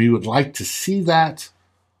 We would like to see that,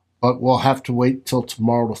 but we'll have to wait till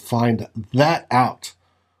tomorrow to find that out.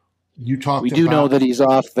 We do know that he's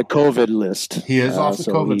off the COVID list. He is off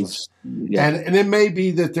the COVID list. Yeah. And it may be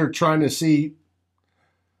that they're trying to see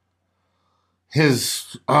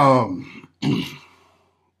his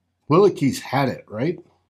Willikes had it, right?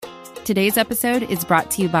 Today's episode is brought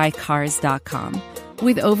to you by Cars.com.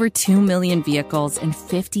 With over 2 million vehicles and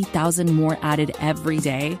 50,000 more added every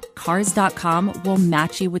day, Cars.com will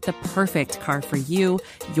match you with the perfect car for you,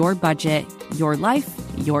 your budget, your life,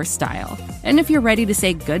 your style. And if you're ready to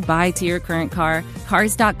say goodbye to your current car,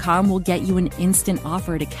 Cars.com will get you an instant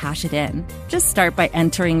offer to cash it in. Just start by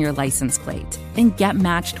entering your license plate and get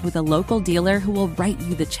matched with a local dealer who will write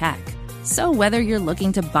you the check. So whether you're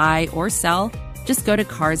looking to buy or sell, just go to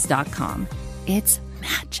Cars.com. It's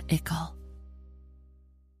magical.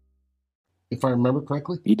 If I remember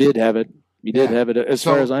correctly, he did have it. He did have it, as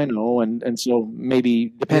far as I know, and so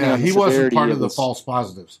maybe depending on the severity, he wasn't part of the false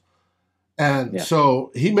positives, and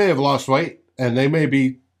so he may have lost weight, and they may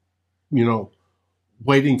be,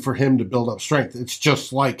 waiting for him to build up strength. It's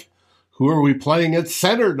just like, who are we playing at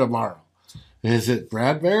center tomorrow? Is it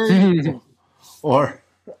Bradbury, or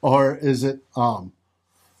is it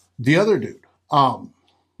the other dude,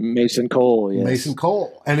 Mason Cole? Yes. Mason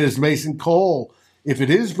Cole, and is Mason Cole? If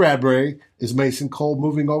it is Bradbury, is Mason Cole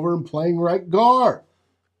moving over and playing right guard?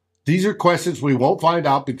 These are questions we won't find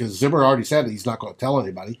out because Zimmer already said he's not going to tell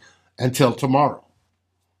anybody until tomorrow.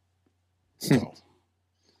 So,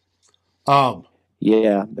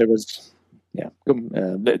 there was,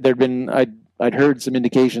 there'd been, I'd heard some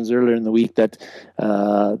indications earlier in the week that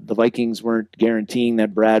the Vikings weren't guaranteeing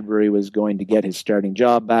that Bradbury was going to get his starting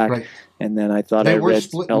job back, and then I thought I read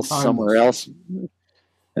somewhere else.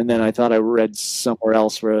 And then I thought I read somewhere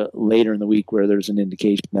else where later in the week where there's an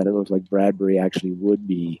indication that it looked like Bradbury actually would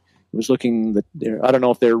be. It was looking I don't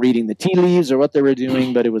know if they were reading the tea leaves or what they were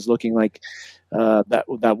doing, but it was looking like that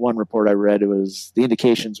one report I read. It was the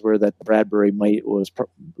indications were that Bradbury was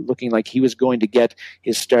looking like he was going to get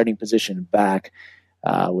his starting position back,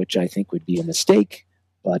 which I think would be a mistake.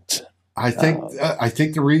 But I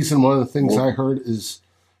think the reason, one of the things I heard is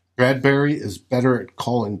Bradbury is better at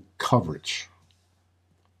calling coverage.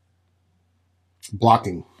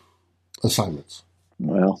 Blocking assignments.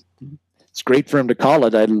 Well, it's great for him to call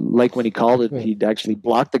it. I like when he called it, he'd actually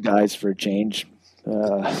block the guys for a change.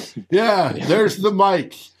 Yeah, there's the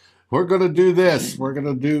mic. We're going to do this. We're going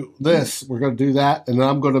to do this. We're going to do that. And then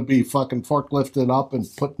I'm going to be fucking forklifting up and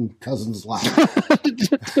putting Cousins' lap.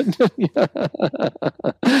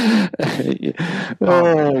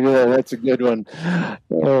 Oh, yeah, that's a good one.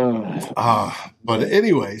 But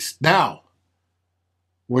anyways, now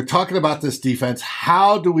we're talking about this defense.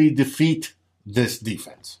 How do we defeat this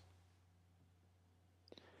defense?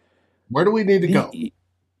 Where do we need to go?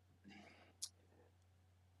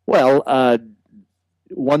 Well,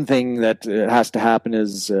 one thing that has to happen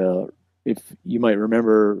is, if you might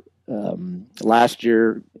remember last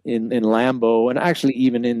year in Lambeau, and actually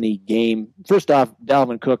even in the game, first off,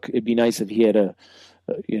 Dalvin Cook, it'd be nice if he had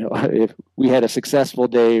if we had a successful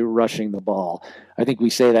day rushing the ball. I think we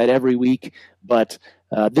say that every week, but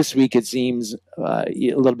this week it seems a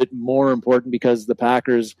little bit more important because the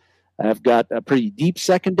Packers have got a pretty deep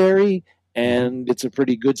secondary, and it's a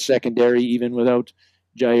pretty good secondary even without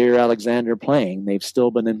Jair Alexander playing. They've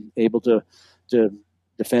still been able to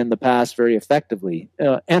defend the pass very effectively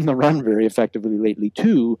and the run very effectively lately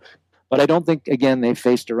too. But I don't think, again, they've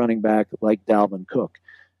faced a running back like Dalvin Cook.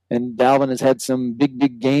 And Dalvin has had some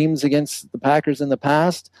big games against the Packers in the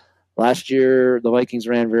past. Last year, the Vikings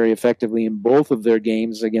ran very effectively in both of their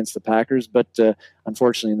games against the Packers, but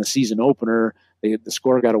unfortunately in the season opener, the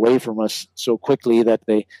score got away from us so quickly that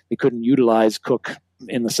they couldn't utilize Cook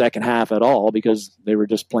in the second half at all because they were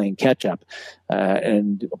just playing catch up.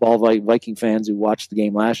 And all Viking fans who watched the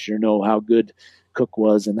game last year know how good Cook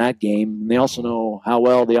was in that game. And they also know how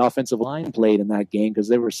well the offensive line played in that game because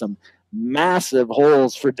there were some massive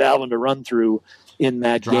holes for Dalvin to run through in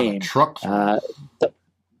that game.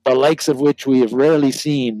 The likes of which we have rarely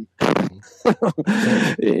seen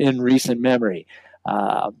in recent memory.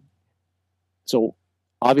 So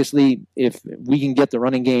obviously, if we can get the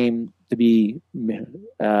running game to be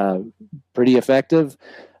pretty effective,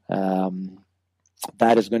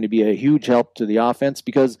 that is going to be a huge help to the offense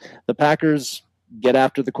because the Packers get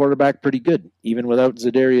after the quarterback pretty good, even without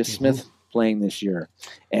Zadarius Smith playing this year.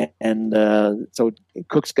 And so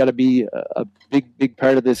Cook's got to be a big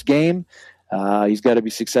part of this game. He's got to be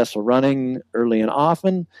successful running early and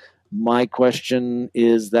often. My question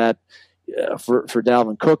is that for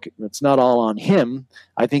Dalvin Cook, it's not all on him.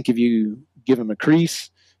 I think if you give him a crease,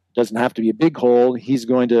 doesn't have to be a big hole, he's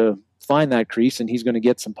going to find that crease and he's going to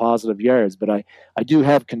get some positive yards. But I do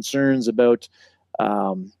have concerns about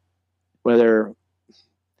whether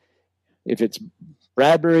if it's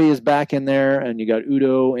Bradbury is back in there and you got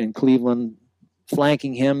Udo in Cleveland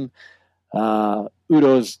flanking him.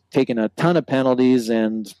 Udo's taken a ton of penalties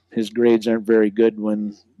and his grades aren't very good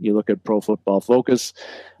when you look at Pro Football Focus.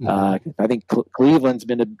 I think Cleveland's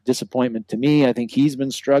been a disappointment to me. I think he's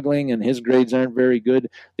been struggling and his grades aren't very good.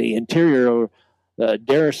 The interior,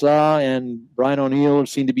 Darisaw and Brian O'Neill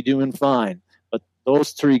seem to be doing fine. But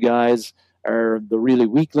those three guys are the really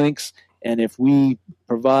weak links. And if we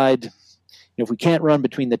can't run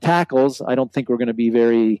between the tackles, I don't think we're going to be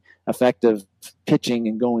very effective pitching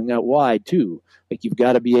and going out wide too. Like you've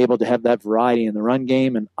got to be able to have that variety in the run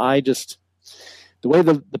game. And the way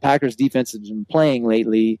the Packers defense has been playing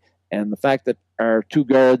lately and the fact that our two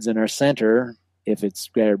guards and our center, if it's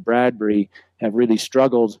Bradbury, have really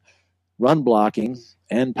struggled run blocking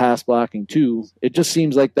and pass blocking too, it just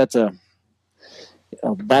seems like that's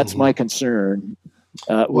my concern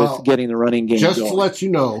with getting the running game just going. To let you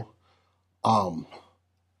know,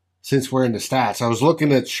 since we're in the stats, I was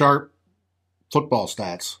looking at Sharp football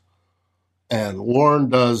stats, and Warren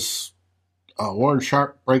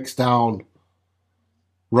Sharp breaks down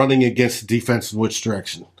running against the defense in which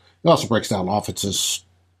direction. He also breaks down offenses,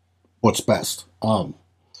 what's best.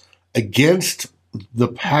 Against the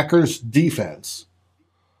Packers defense,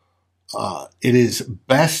 it is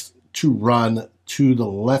best to run to the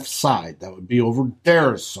left side. That would be over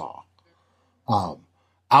Darisaw.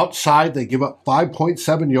 Outside, they give up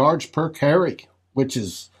 5.7 yards per carry,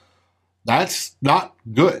 that's not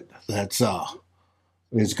good.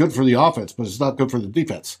 It's good for the offense, but it's not good for the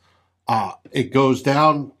defense. It goes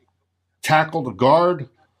down, tackle to guard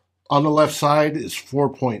on the left side is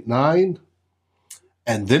 4.9,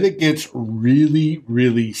 and then it gets really,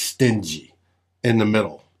 really stingy in the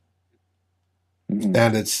middle.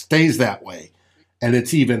 And it stays that way. And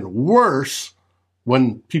it's even worse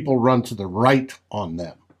when people run to the right on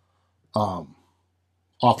them,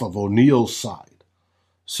 off of O'Neill's side.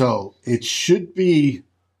 So it should be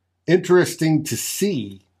interesting to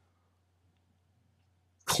see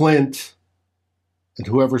Clint and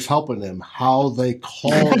whoever's helping them, how they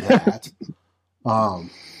call that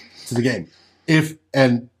to the game.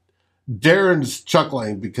 And Darren's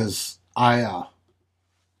chuckling because oh,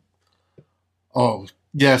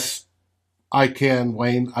 yes, I can,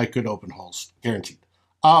 Wayne. I could open holes. Guaranteed.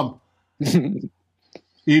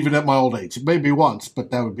 Even at my old age. Maybe once,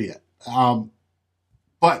 but that would be it.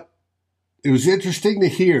 But it was interesting to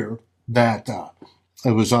hear that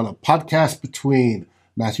it was on a podcast between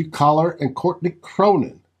Matthew Collar and Courtney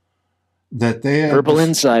Cronin that they had Purple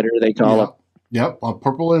Insider, they call it. Yep, on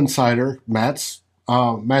Purple Insider, Matthew's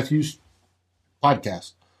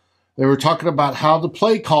podcast. They were talking about how the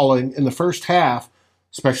play calling in the first half,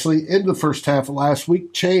 especially in the first half of last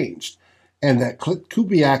week, changed, and that Clint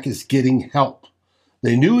Kubiak is getting help.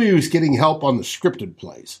 They knew he was getting help on the scripted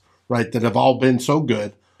plays, right, that have all been so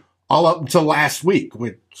good, all up until last week,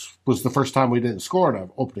 which was the first time we didn't score in our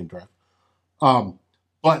opening drive.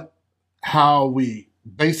 But how we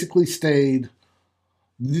basically stayed,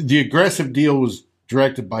 the aggressive deal was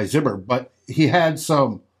directed by Zimmer, but he had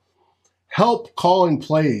some help calling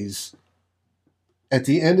plays at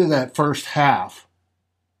the end of that first half.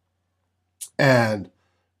 And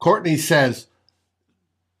Courtney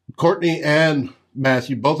and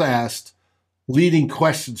Matthew both asked leading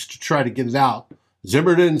questions to try to get it out.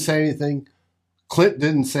 Zimmer didn't say anything. Clint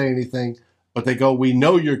didn't say anything, but they go, we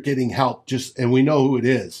know you're getting help, and we know who it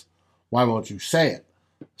is. Why won't you say it?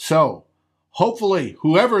 So hopefully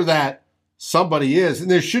whoever that somebody is,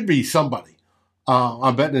 and there should be somebody,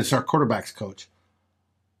 I'm betting it's our quarterback's coach,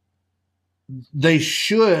 they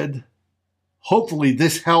should, hopefully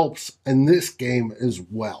this helps in this game as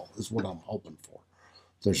well, is what I'm hoping for.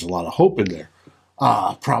 There's a lot of hope in there.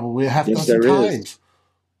 Probably a half dozen times.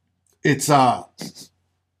 It's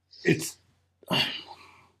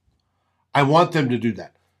I want them to do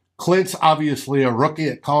that. Clint's obviously a rookie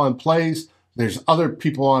at calling plays. There's other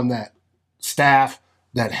people on that staff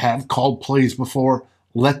that have called plays before.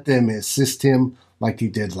 Let them assist him like he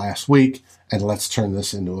did last week, and let's turn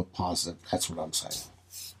this into a positive. That's what I'm saying.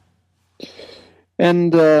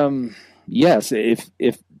 And yes, if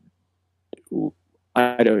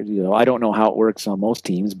I don't know how it works on most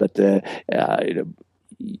teams, but they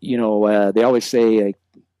always say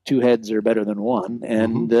two heads are better than one,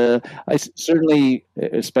 and I certainly,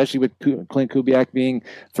 especially with Clint Kubiak being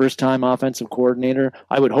first-time offensive coordinator,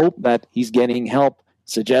 I would hope that he's getting help,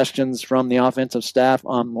 suggestions from the offensive staff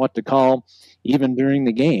on what to call, even during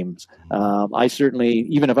the games. I certainly,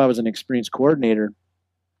 even if I was an experienced coordinator,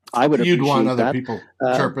 I would appreciate that. You'd want other people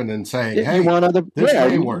chirping and saying, "Hey, you want other, this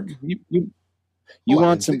may work." You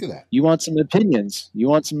want some opinions. You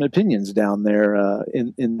want some opinions down there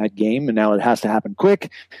in that game, and now it has to happen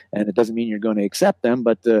quick. And it doesn't mean you're going to accept them,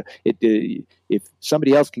 but if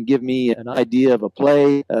somebody else can give me an idea of a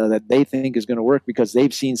play that they think is going to work because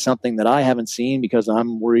they've seen something that I haven't seen, because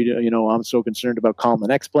I'm worried, I'm so concerned about calling the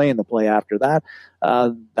next play and the play after that,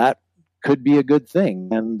 that could be a good thing.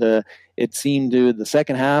 And it seemed to the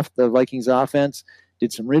second half, the Vikings offense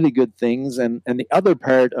did some really good things, and the other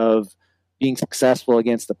part of being successful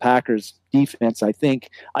against the Packers defense, I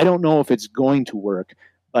don't know if it's going to work,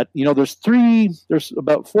 but there's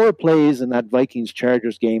about 4 plays in that Vikings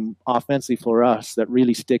Chargers game offensively for us that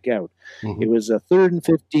really stick out. It was a 3rd and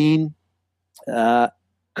 15.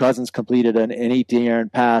 Cousins completed an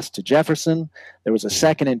 18-yard pass to Jefferson. There was a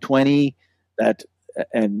 2nd and 20 that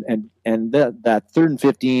 3rd and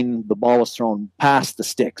 15, the ball was thrown past the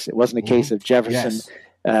sticks. It wasn't a case of Jefferson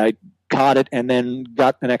caught it and then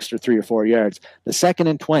got an extra 3 or 4 yards. The 2nd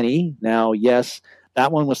and 20, now, yes,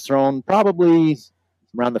 that one was thrown probably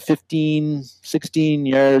around the 15, 16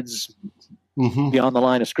 yards beyond the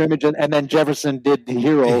line of scrimmage. And then Jefferson did the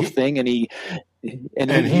hero thing, and he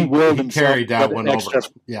willed himself. Carried that one over.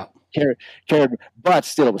 Yeah. Carried, but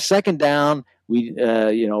still, it was 2nd down. We,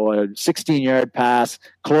 a 16-yard pass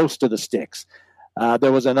close to the sticks.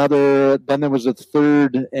 There was another, then there was a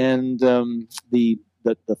 3rd and the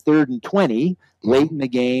 3rd and 20 late in the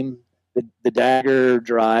game, the dagger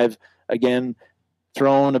drive, again,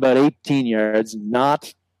 thrown about 18 yards,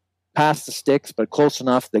 not past the sticks, but close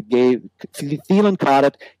enough that Thielen caught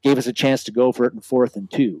it, gave us a chance to go for it in 4th and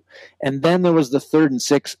 2. And then there was the 3rd and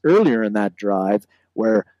 6 earlier in that drive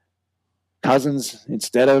where Cousins,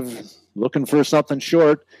 instead of looking for something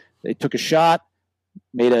short, they took a shot,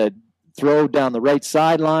 made a throw down the right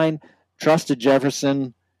sideline, trusted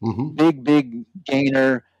Jefferson, big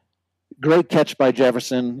gainer, great catch by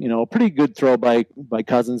Jefferson. Pretty good throw by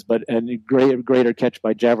Cousins, but a greater catch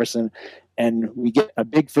by Jefferson. And we get a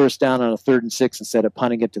big first down on a 3rd and 6 instead of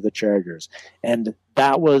punting it to the Chargers. And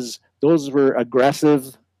those were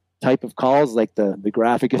aggressive type of calls, like the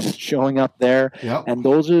graphic is showing up there. Yep. And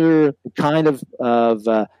those are the kind of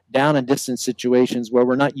down and distance situations where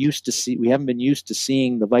we haven't been used to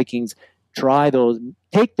seeing the Vikings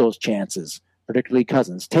take those chances, particularly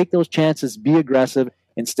Cousins. Take those chances, be aggressive,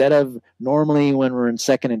 instead of normally when we're in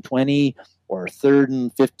 2nd and 20 or 3rd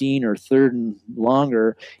and 15 or 3rd and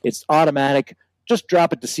longer, it's automatic. Just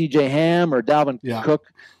drop it to CJ Ham or Dalvin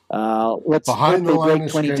Cook. Let's behind the line break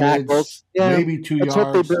of 20 scrimmage, tackles. maybe 2 yards. Let's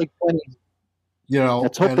hope they break 20.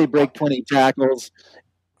 Let's hope they break 20 tackles,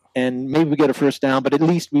 and maybe we get a first down, but at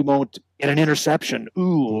least we won't get an interception,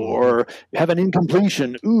 or have an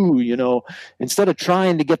incompletion, Instead of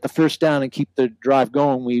trying to get the first down and keep the drive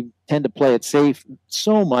going, we tend to play it safe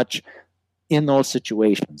so much in those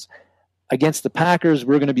situations. Against the Packers,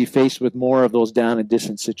 we're going to be faced with more of those down and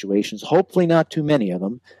distance situations. Hopefully not too many of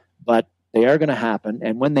them, but they are going to happen.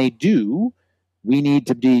 And when they do, we need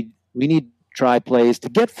to try plays to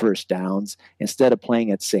get first downs instead of playing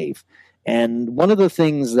it safe. And one of the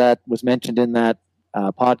things that was mentioned in that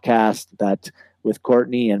podcast that with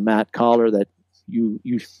Courtney and Matt Collar that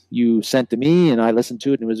you sent to me, and I listened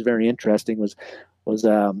to it, and it was very interesting, was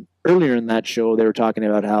earlier in that show they were talking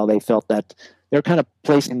about how they felt that they're kind of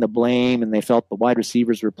placing the blame, and they felt the wide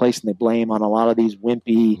receivers were placing the blame on a lot of these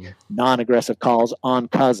wimpy, non-aggressive calls on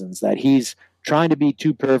Cousins, that he's trying to be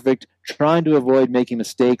too perfect, trying to avoid making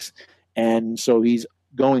mistakes, and so he's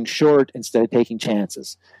going short instead of taking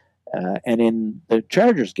chances. And in the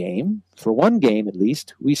Chargers game, for one game at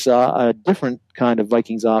least, we saw a different kind of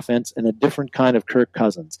Vikings offense and a different kind of Kirk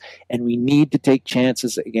Cousins. And we need to take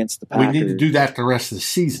chances against the Packers. We need to do that the rest of the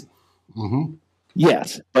season. Mm-hmm.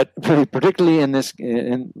 Yes, but particularly in this,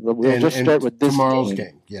 we'll just start with this tomorrow's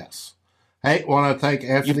game. Yes. Hey, want to thank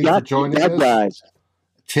Anthony for joining us. Guys.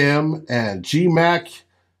 Tim and G-Mac,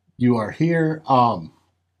 you are here.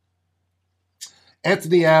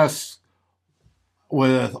 Anthony asks,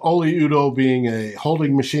 with Oli Udoh being a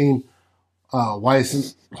holding machine, why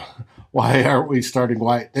aren't we starting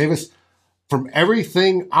Wyatt Davis? From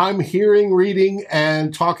everything I'm hearing, reading,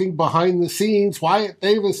 and talking behind the scenes, Wyatt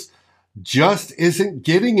Davis just isn't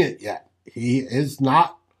getting it yet. He is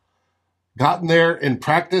not gotten there in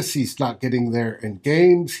practice. He's not getting there in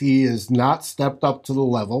games. He has not stepped up to the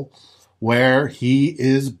level where he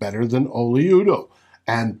is better than Oli Udoh.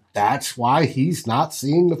 And that's why he's not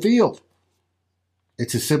seeing the field.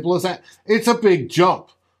 It's as simple as that. It's a big jump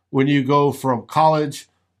when you go from college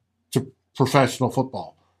to professional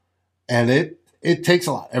football. And it takes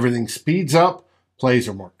a lot. Everything speeds up. Plays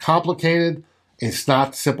are more complicated. It's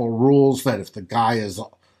not simple rules that if the guy is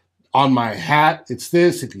on my hat, it's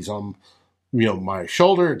this. If he's on my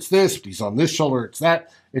shoulder, it's this. If he's on this shoulder, it's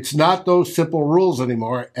that. It's not those simple rules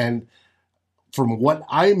anymore. And from what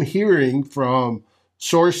I'm hearing from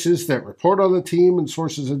sources that report on the team and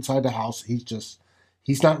sources inside the house,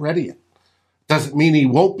 he's not ready yet. Doesn't mean he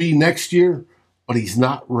won't be next year, but he's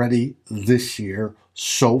not ready this year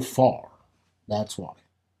so far. That's why.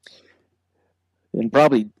 And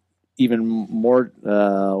probably even more,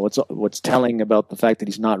 what's telling about the fact that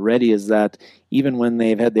he's not ready is that even when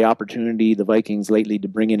they've had the opportunity, the Vikings lately, to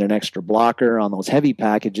bring in an extra blocker on those heavy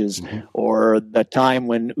packages, or the time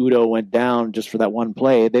when Udoh went down just for that one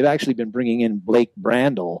play, they've actually been bringing in Blake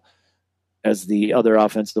Brandel as the other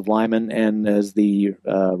offensive lineman and as the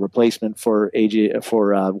replacement for Oli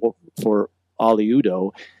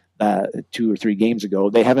Udoh 2 or 3 games ago.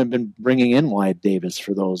 They haven't been bringing in Wyatt Davis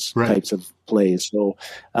for those types of plays. So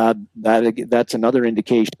that's another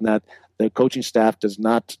indication that the coaching staff does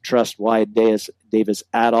not trust Wyatt Davis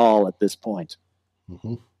at all at this point.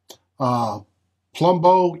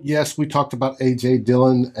 Plumbo, yes, we talked about A.J.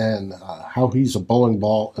 Dillon and how he's a bowling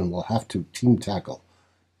ball and will have to team tackle.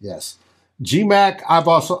 Yes. GMAC, I've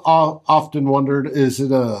also often wondered, is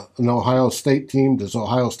it an Ohio State team? Does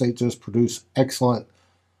Ohio State just produce excellent,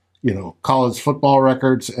 college football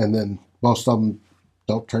records, and then most of them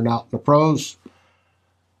don't turn out in the pros?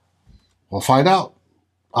 We'll find out.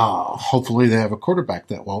 Hopefully they have a quarterback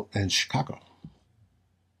that won't in Chicago.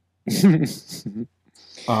 Yeah,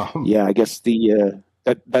 I guess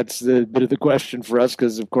that's the bit of the question for us,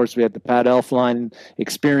 because of course we had the Pat Elflein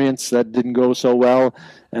experience that didn't go so well,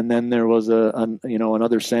 and then there was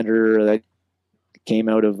another center that came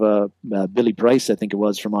out of Billy Price, I think it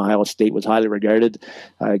was, from Ohio State, was highly regarded,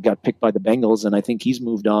 got picked by the Bengals, and I think he's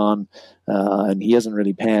moved on, and he hasn't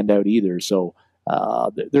really panned out either. So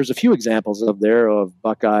there's a few examples of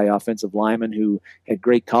Buckeye offensive linemen who had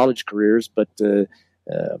great college careers, but in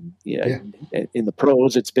the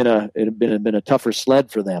pros, it's been a tougher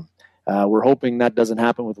sled for them. We're hoping that doesn't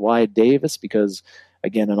happen with Wyatt Davis, because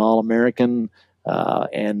again, an All-American,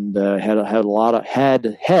 and had a lot of had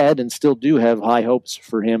and still do have high hopes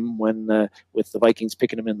for him when with the Vikings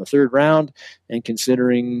picking him in the third round, and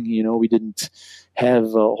considering we didn't have a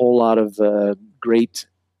whole lot of great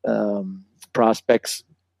prospects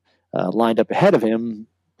lined up ahead of him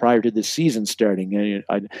prior to this season starting.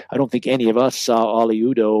 I don't think any of us saw Oli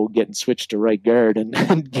Udo getting switched to right guard and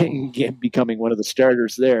becoming one of the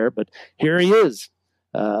starters there, but here he is,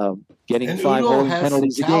 getting and 5 holding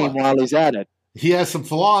penalties a game while he's at it. He has some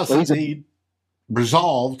flaws that need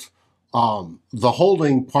resolved, the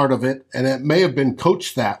holding part of it, and it may have been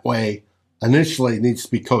coached that way initially. It needs to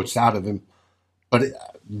be coached out of him, but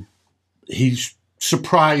he's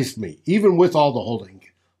surprised me, even with all the holding.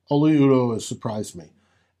 Oli Udo has surprised me.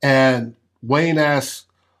 And Wayne asks,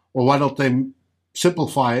 well, why don't they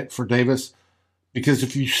simplify it for Davis? Because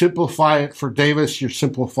if you simplify it for Davis, you're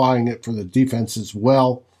simplifying it for the defense as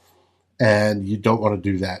well, and you don't want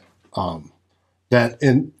to do that. That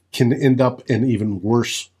can end up in even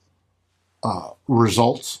worse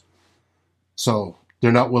results. So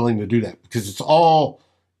they're not willing to do that because it's all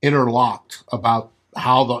interlocked about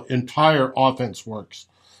how the entire offense works,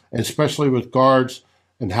 and especially with guards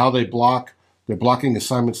and how they block. They're blocking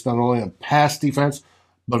assignments not only on pass defense,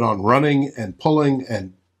 but on running and pulling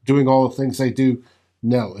and doing all the things they do.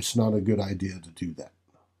 No, it's not a good idea to do that.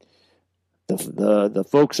 The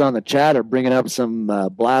folks on the chat are bringing up some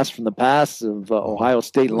blasts from the past of Ohio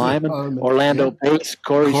State lineman Orlando Pace.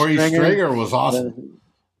 Corey Stringer was awesome.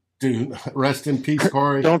 Dude, rest in peace,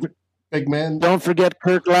 Corey. Big man. Don't forget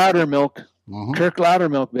Kirk Loudermilk. Mm-hmm. Kirk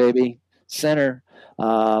Loudermilk, baby. Center.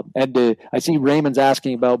 And I see Raymond's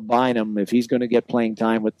asking about Bynum, if he's going to get playing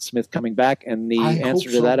time with Smith coming back. And the answer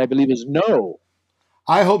to that, I believe, is no.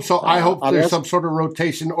 I hope so. I hope there's some sort of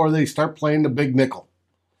rotation, or they start playing the big nickel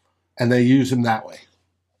and they use him that way.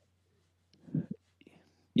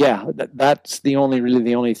 Yeah, that's the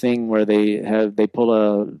only thing where they have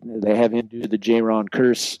him do the J-Ron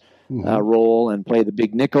Curse role and play the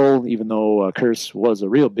big nickel, even though Curse was a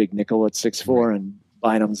real big nickel at 6'4", and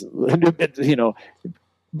Bynum's,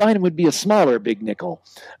 Bynum would be a smaller big nickel.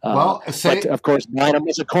 But of course, Bynum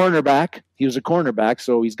is a cornerback. He was a cornerback,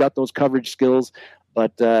 so he's got those coverage skills.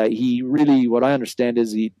 But he really, what I understand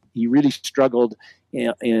is he really struggled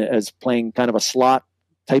as playing kind of a slot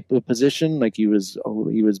type of position. Like he was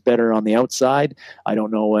better on the outside. I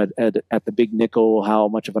don't know at the big nickel how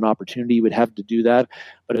much of an opportunity he would have to do that,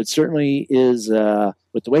 but it certainly is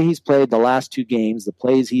with the way he's played the last 2 games, the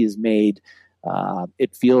plays he has made.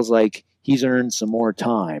 It feels like he's earned some more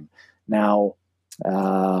time. Now,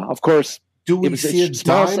 of course, do we see a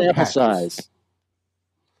small sample size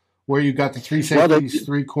where you got the 3 safeties,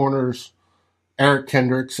 3 corners, Eric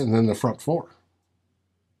Kendricks, and then the front 4?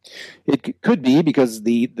 It could be because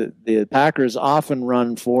the Packers often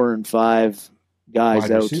run 4 and 5 guys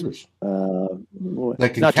wide out. Receivers.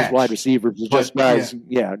 Not just wide receivers, but just guys.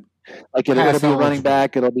 Yeah. Like it'll be a running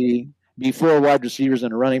back. It'll be 4 wide receivers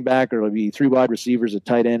and a running back, or it'll be 3 wide receivers, a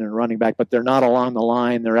tight end, and a running back. But they're not along the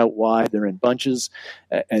line. They're out wide. They're in bunches,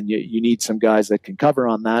 and you need some guys that can cover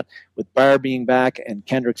on that. With Barr being back and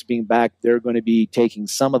Kendricks being back, they're going to be taking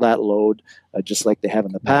some of that load, just like they have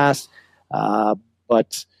in the past.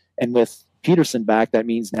 And with Peterson back, that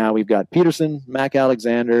means now we've got Peterson, Mac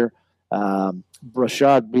Alexander,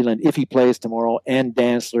 Rashad Breeland, if he plays tomorrow, and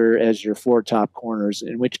Dantzler as your 4 top corners,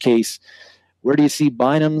 in which case, where do you see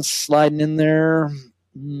Bynum sliding in there?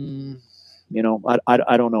 I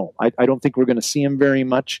don't know. I don't think we're going to see him very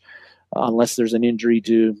much unless there's an injury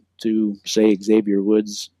to say, Xavier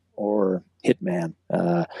Woods or Hitman.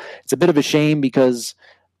 It's a bit of a shame because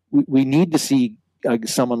we need to see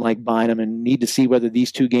someone like Bynum and need to see whether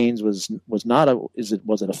these 2 games was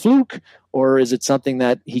it a fluke, or is it something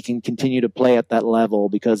that he can continue to play at that level?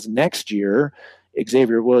 Because next year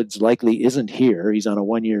Xavier Woods likely isn't here. He's on a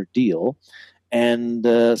 1-year deal. And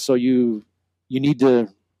so you need a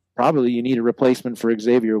replacement for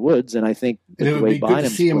Xavier Woods. And I think it would be good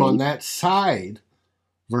to see him on that side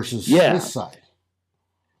versus this side.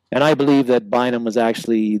 And I believe that Bynum was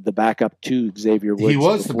actually the backup to Xavier Woods. He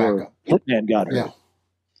was the backup. Hitman got hurt. Yeah.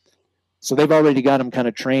 So they've already got him kind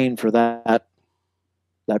of trained for that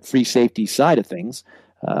free safety side of things.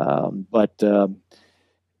 And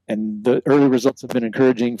the early results have been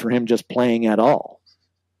encouraging for him just playing at all.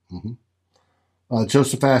 Mm-hmm.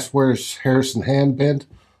 Joseph asked, where's Harrison Handbend?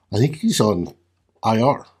 I think he's on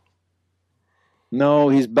IR. No,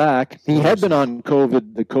 he's back. He had been on the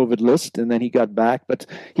COVID list, and then he got back. But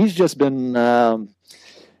he's just been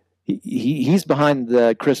he's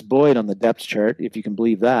behind Chris Boyd on the depth chart, if you can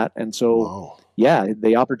believe that. And so yeah,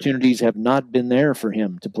 the opportunities have not been there for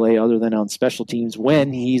him to play other than on special teams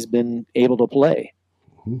when he's been able to play.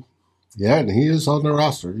 Yeah, and he is on the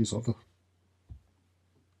roster. He's on the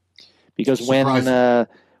because when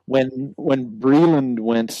Breland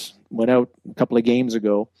went out a couple of games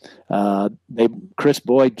ago, Chris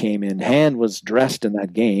Boyd came in. Hand was dressed in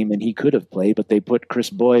that game, and he could have played, but they put Chris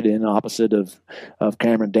Boyd in opposite of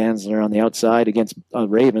Cameron Danzler on the outside against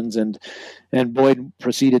Ravens, and Boyd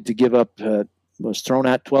proceeded to give up. Was thrown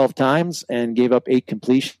at 12 times and gave up 8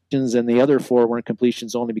 completions, and the other 4 weren't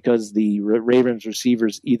completions only because the Ravens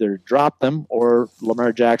receivers either dropped them or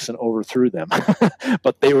Lamar Jackson overthrew them,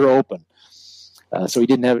 but they were open. So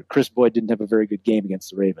Chris Boyd didn't have a very good game against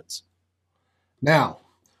the Ravens. Now,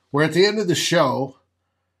 we're at the end of the show.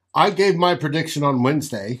 I gave my prediction on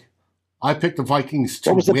Wednesday. I picked the Vikings to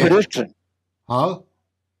win. What was the prediction? Huh?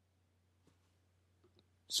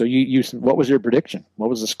 So you what was your prediction? What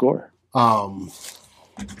was the score?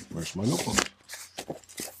 Where's my notebook?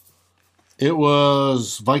 It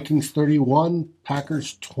was Vikings 31,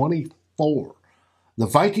 Packers 24. The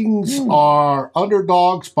Vikings are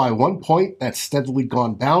underdogs by 1 point. That's steadily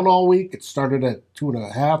gone down all week. It started at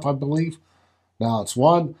 2.5, I believe. Now it's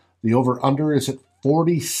 1. The over-under is at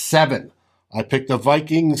 47. I picked the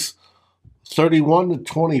Vikings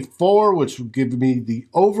 31-24, which would give me the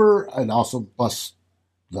over and also plus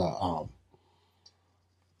the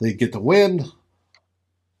they get the win.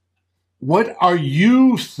 What are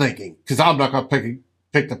you thinking? Because I'm not going to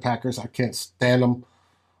pick the Packers. I can't stand them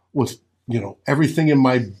with, everything in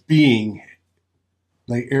my being.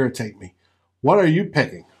 They irritate me. What are you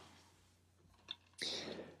picking?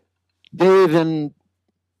 Dave, in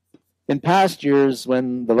past years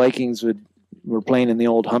when the Vikings were playing in the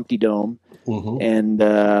old Humpty Dome, and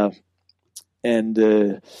I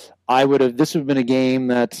would have. This would have been a game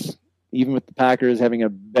that, even with the Packers having a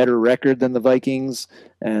better record than the Vikings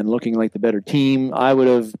and looking like the better team, I would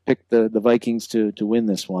have picked the Vikings to win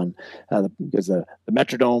this one because the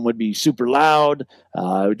Metrodome would be super loud.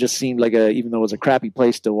 It just seemed like even though it was a crappy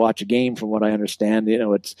place to watch a game, from what I understand, it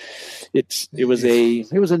was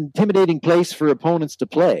an intimidating place for opponents to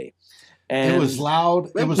play. And it was loud.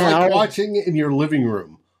 It was like watching in your living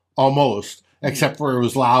room almost, except for it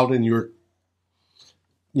was loud and you're,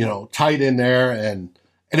 tight in there and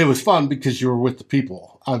it was fun because you were with the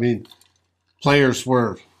people. I mean,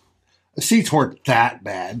 the seats weren't that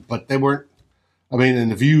bad, but they weren't,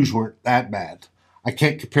 and the views weren't that bad. I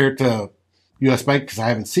can't compare it to US Bank because I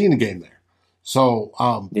haven't seen a game there. So,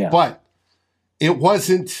 but it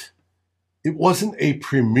wasn't a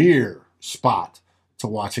premier spot to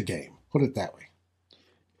watch a game. Put it that way.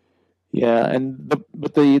 Yeah,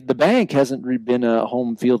 but the bank hasn't been a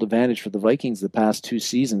home field advantage for the Vikings the past 2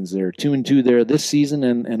 seasons. They're 2-2 there this season,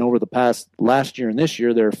 and over the past last year and this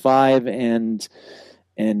year, they're 5-7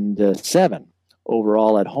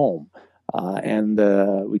 overall at home.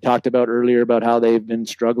 We talked about earlier about how they've been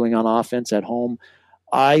struggling on offense at home.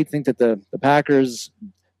 I think that the Packers,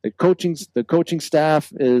 the coaching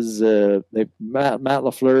staff is Matt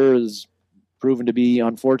LaFleur is proven to be,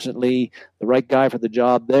 unfortunately, the right guy for the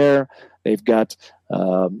job there. They've got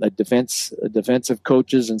defensive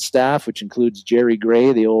coaches and staff, which includes Jerry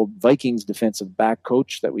Gray, the old Vikings defensive back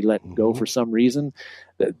coach that we let go for some reason.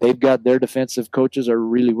 They've got their defensive coaches are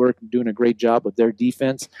really doing a great job with their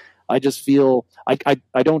defense. I just feel I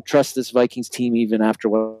don't trust this Vikings team even after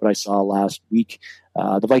what I saw last week.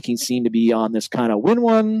 The Vikings seem to be on this kind of win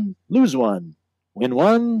 1, lose 1. Win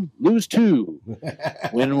 1, lose 2.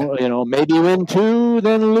 Maybe win 2,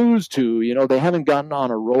 then lose 2. They haven't gotten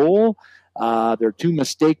on a roll. They're too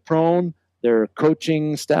mistake prone. Their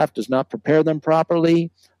coaching staff does not prepare them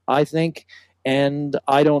properly, I think. And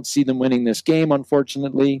I don't see them winning this game,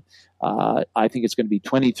 unfortunately. I think it's going to be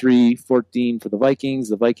 23-14 for the Vikings.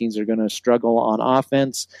 The Vikings are going to struggle on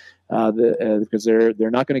offense because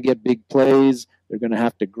they're not going to get big plays. They're going to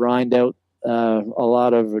have to grind out a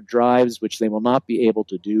lot of drives, which they will not be able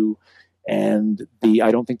to do. And I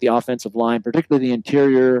don't think the offensive line, particularly the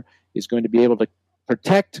interior, is going to be able to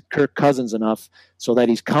protect Kirk Cousins enough so that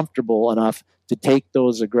he's comfortable enough to take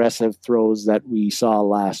those aggressive throws that we saw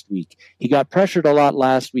last week. He got pressured a lot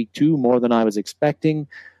last week too, more than I was expecting,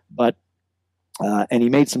 and he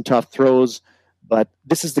made some tough throws. But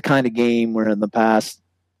this is the kind of game where in the past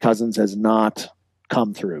Cousins has not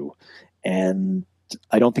come through. And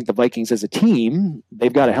I don't think the Vikings as a team,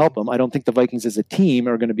 they've got to help them. I don't think the Vikings as a team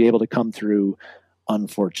are going to be able to come through,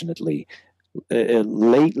 unfortunately.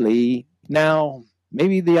 Lately, now,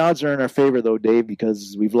 maybe the odds are in our favor, though, Dave,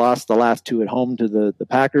 because we've lost the last 2 at home to the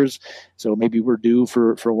Packers. So maybe we're due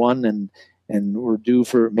for one. and we're due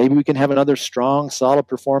for maybe we can have another strong, solid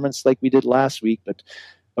performance like we did last week. But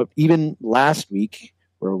even last week,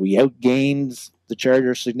 where we outgained the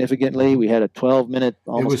Chargers significantly, we had a 12-minute,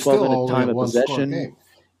 almost 12-minute time of possession. It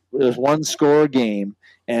was one-score game,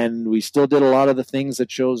 and we still did a lot of the things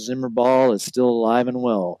that show Zimmer ball is still alive and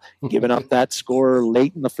well. Giving up that score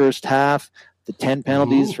late in the first half, the 10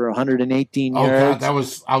 penalties for 118 yards. God, that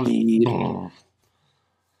was 2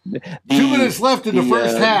 minutes left in the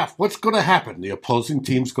first half. What's going to happen? The opposing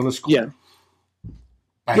team's going to score.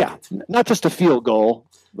 Yeah, not just a field goal,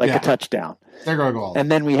 like a touchdown. They're going to go all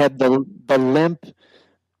and then we had the limp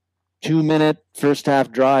 2-minute first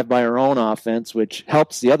half drive by our own offense, which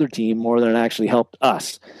helps the other team more than it actually helped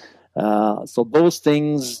us. So those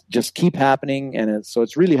things just keep happening, and so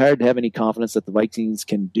it's really hard to have any confidence that the Vikings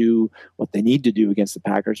can do what they need to do against the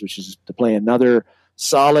Packers, which is to play another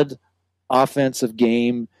solid offensive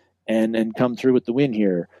game and come through with the win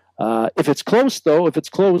here. If it's close, though,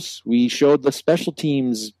 we showed the special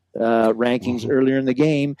teams rankings earlier in the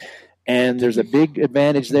game, and there's a big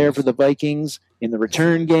advantage there for the Vikings in the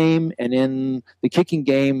return game and in the kicking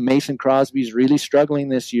game. Mason Crosby's really struggling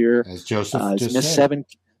this year. As Joseph just said.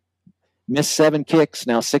 Missed 7 kicks.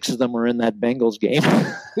 Now 6 of them were in that Bengals game.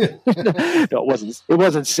 No, it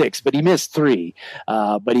wasn't 6, but he missed 3.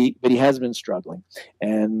 But he has been struggling,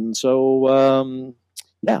 and so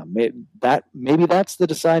maybe that's the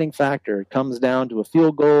deciding factor. It comes down to a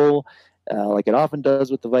field goal, like it often does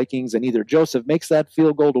with the Vikings, and either Joseph makes that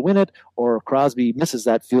field goal to win it, or Crosby misses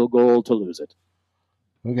that field goal to lose it.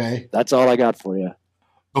 Okay, that's all I got for you.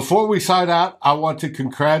 Before we sign out, I want to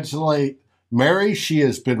congratulate Mary. She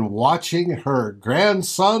has been watching her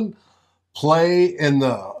grandson play in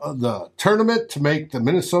the tournament to make the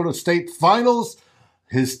Minnesota State Finals.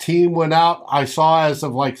 His team went out. I saw as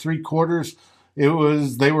of like 3 quarters, they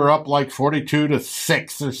were up like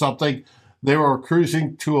 42-6 or something. They were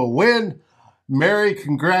cruising to a win. Mary,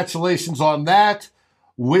 congratulations on that.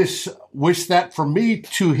 Wish that from me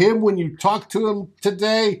to him when you talk to him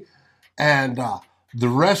today. And the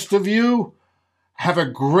rest of you, have a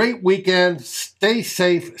great weekend. Stay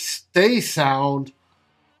safe, stay sound,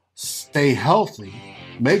 stay healthy.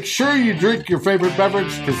 Make sure you drink your favorite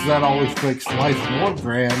beverage, because that always makes life more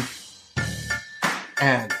grand.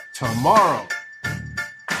 And tomorrow,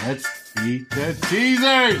 let's beat the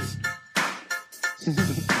teasers.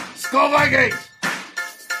 Skol Vikings!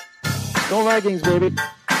 Skol Vikings, baby.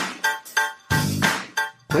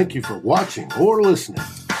 Thank you for watching or listening.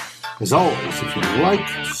 As always, if you like,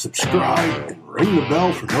 subscribe, and ring the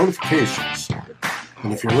bell for notifications.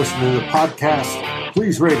 And if you're listening to the podcast,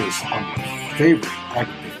 please rate us on your favorite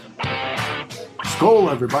aggregator.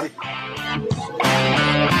 Skol, everybody.